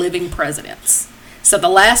any living presidents. So the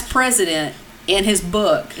last president in his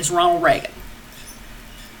book is Ronald Reagan.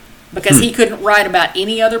 Because he couldn't write about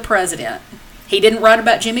any other president. He didn't write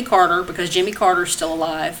about Jimmy Carter because Jimmy Carter's still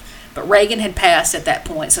alive. But Reagan had passed at that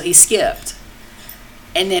point, so he skipped.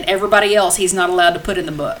 And then everybody else he's not allowed to put in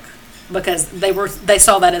the book. Because they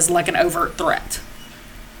saw that as like an overt threat.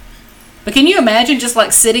 But can you imagine just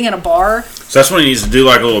like sitting in a bar? So that's when he needs to do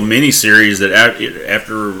like a little mini series that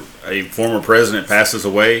after a former president passes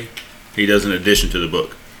away, he does an addition to the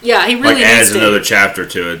book. Yeah, he really like adds needs to. another chapter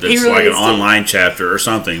to it. That's really like an needs to. online chapter or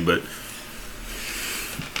something. But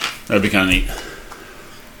that'd be kind of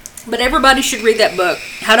neat. But everybody should read that book,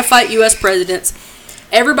 How to Fight U.S. Presidents.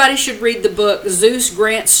 Everybody should read the book Zeus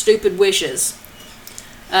Grants Stupid Wishes.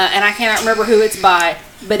 And I cannot remember who it's by,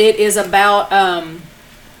 but it is about...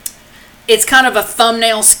 it's kind of a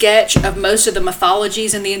thumbnail sketch of most of the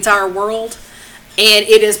mythologies in the entire world. And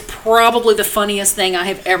it is probably the funniest thing I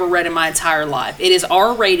have ever read in my entire life. It is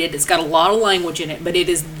R-rated. It's got a lot of language in it, but it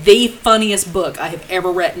is the funniest book I have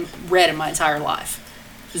ever read in my entire life.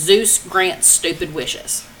 Zeus Grants Stupid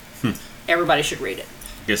Wishes. Everybody should read it.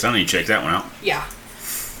 Guess I need to check that one out. Yeah,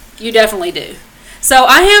 you definitely do. So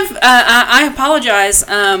I apologize.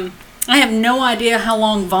 I have no idea how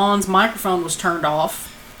long Vaughn's microphone was turned off.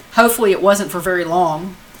 Hopefully it wasn't for very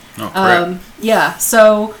long. Oh, crap. Yeah,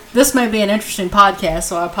 so this may be an interesting podcast,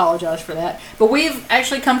 so I apologize for that. But we've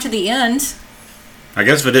actually come to the end. I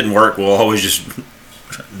guess if it didn't work, we'll always just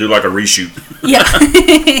do like a reshoot. Yeah.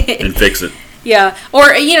 And fix it. Yeah, or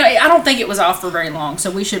I don't think it was off for very long,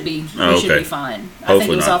 so we should be should be fine. I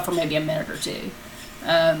think it was off for maybe a minute or two.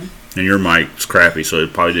 And your mic's crappy, so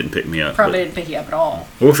it probabed didn't pick me up. Probably didn't pick you up at all.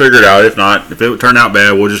 We'll figure it out. If not, if it turned out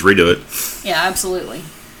bad, we'll just redo it. Yeah, absolutely.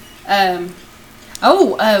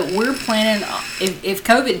 We're planning, if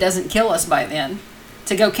COVID doesn't kill us by then,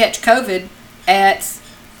 to go catch COVID at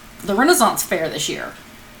the Renaissance Fair this year.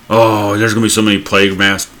 Oh, there's going to be so many plague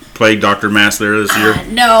doctor masks there this year.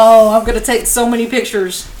 No, I'm going to take so many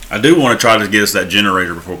pictures. I do want to try to get us that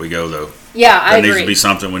generator before we go, though. Yeah, I agree. That needs to be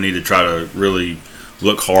something we need to try to really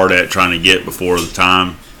look hard at trying to get before the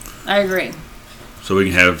time. I agree. So we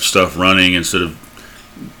can have stuff running instead of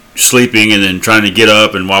sleeping and then trying to get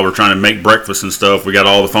up, and while we're trying to make breakfast and stuff, we got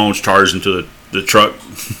all the phones charged into the truck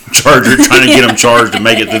charger, trying to get them charged to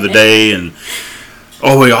make it through the day. And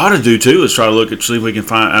we ought to do too is try to see if we can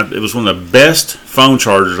find. It was one of the best phone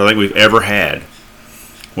chargers I think we've ever had.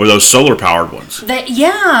 Were those solar powered ones?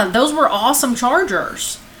 Those were awesome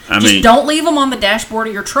chargers. Just don't leave them on the dashboard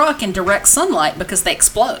of your truck in direct sunlight because they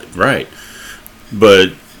explode. Right,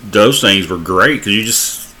 but those things were great because you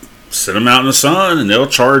just sit them out in the sun and they'll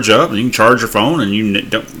charge up, and you can charge your phone, and you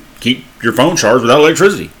don't keep your phone charged without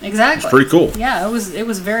electricity. Exactly. It's pretty cool. Yeah, it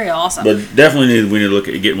was very awesome. But definitely we need to look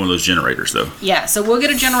at getting one of those generators, though. Yeah, so we'll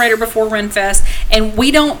get a generator before Renfest, and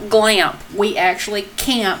we don't glamp. We actually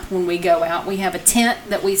camp when we go out. We have a tent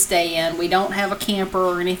that we stay in. We don't have a camper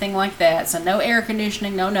or anything like that, so no air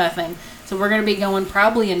conditioning, no nothing. So we're going to be going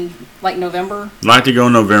probably in like November. Like to go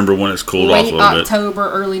in November when it's cooled off a little bit. Late October,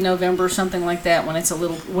 early November, something like that, when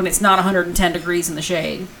it's not 110 degrees in the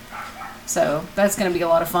shade. So that's going to be a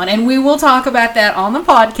lot of fun. And we will talk about that on the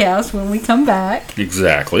podcast when we come back.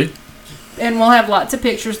 Exactly. And we'll have lots of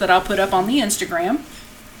pictures that I'll put up on the Instagram,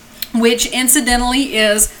 which incidentally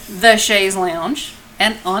is The Shays Lounge.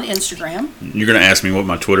 and on Instagram. You're going to ask me what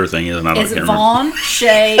my Twitter thing is, and I It's can't Vaughn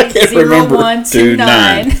Shay remember.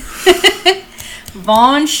 0129.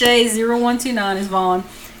 Vaughn Shay 0129 is Vaughn.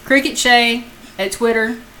 Cricket Shay at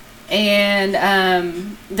Twitter,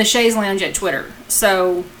 and the Shay's Lounge at Twitter.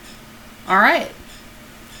 So, all right.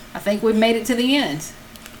 I think we've made it to the end.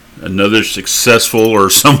 Another successful or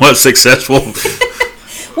somewhat successful.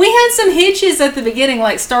 We had some hitches at the beginning,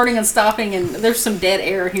 like starting and stopping, and there's some dead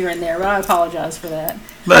air here and there, but I apologize for that.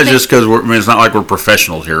 That's just because it's not like we're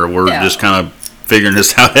professionals here. We're just kind of figuring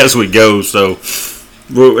this out as we go. So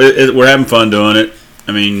we're having fun doing it.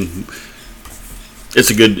 I mean,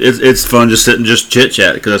 it's fun just sitting, just chit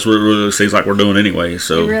chat, because that's what it seems like we're doing anyway.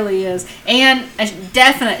 So it really is. And a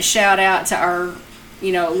definite shout out to our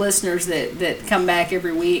listeners that come back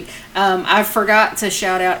every week. I forgot to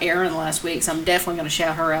shout out Erin last week, so I'm definitely going to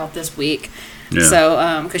shout her out this week. Yeah.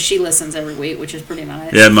 So, because she listens every week, which is pretty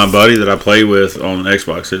nice. Yeah, my buddy that I play with on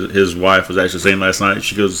Xbox, his wife was actually saying last night,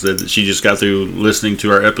 she said that she just got through listening to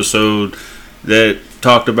our episode that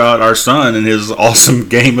talked about our son and his awesome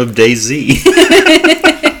game of DayZ.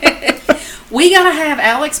 We got to have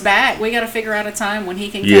Alex back. We got to figure out a time when he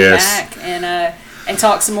can come back and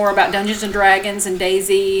talk some more about Dungeons and Dragons and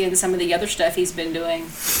DayZ and some of the other stuff he's been doing.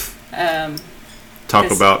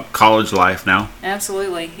 Talk about college life now.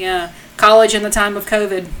 Absolutely, yeah. College in the time of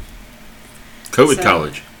COVID.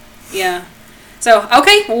 College. Yeah. So,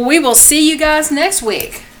 okay, well, we will see you guys next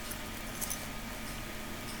week.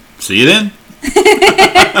 See you then.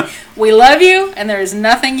 We love you, and there is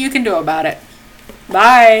nothing you can do about it.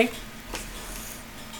 Bye.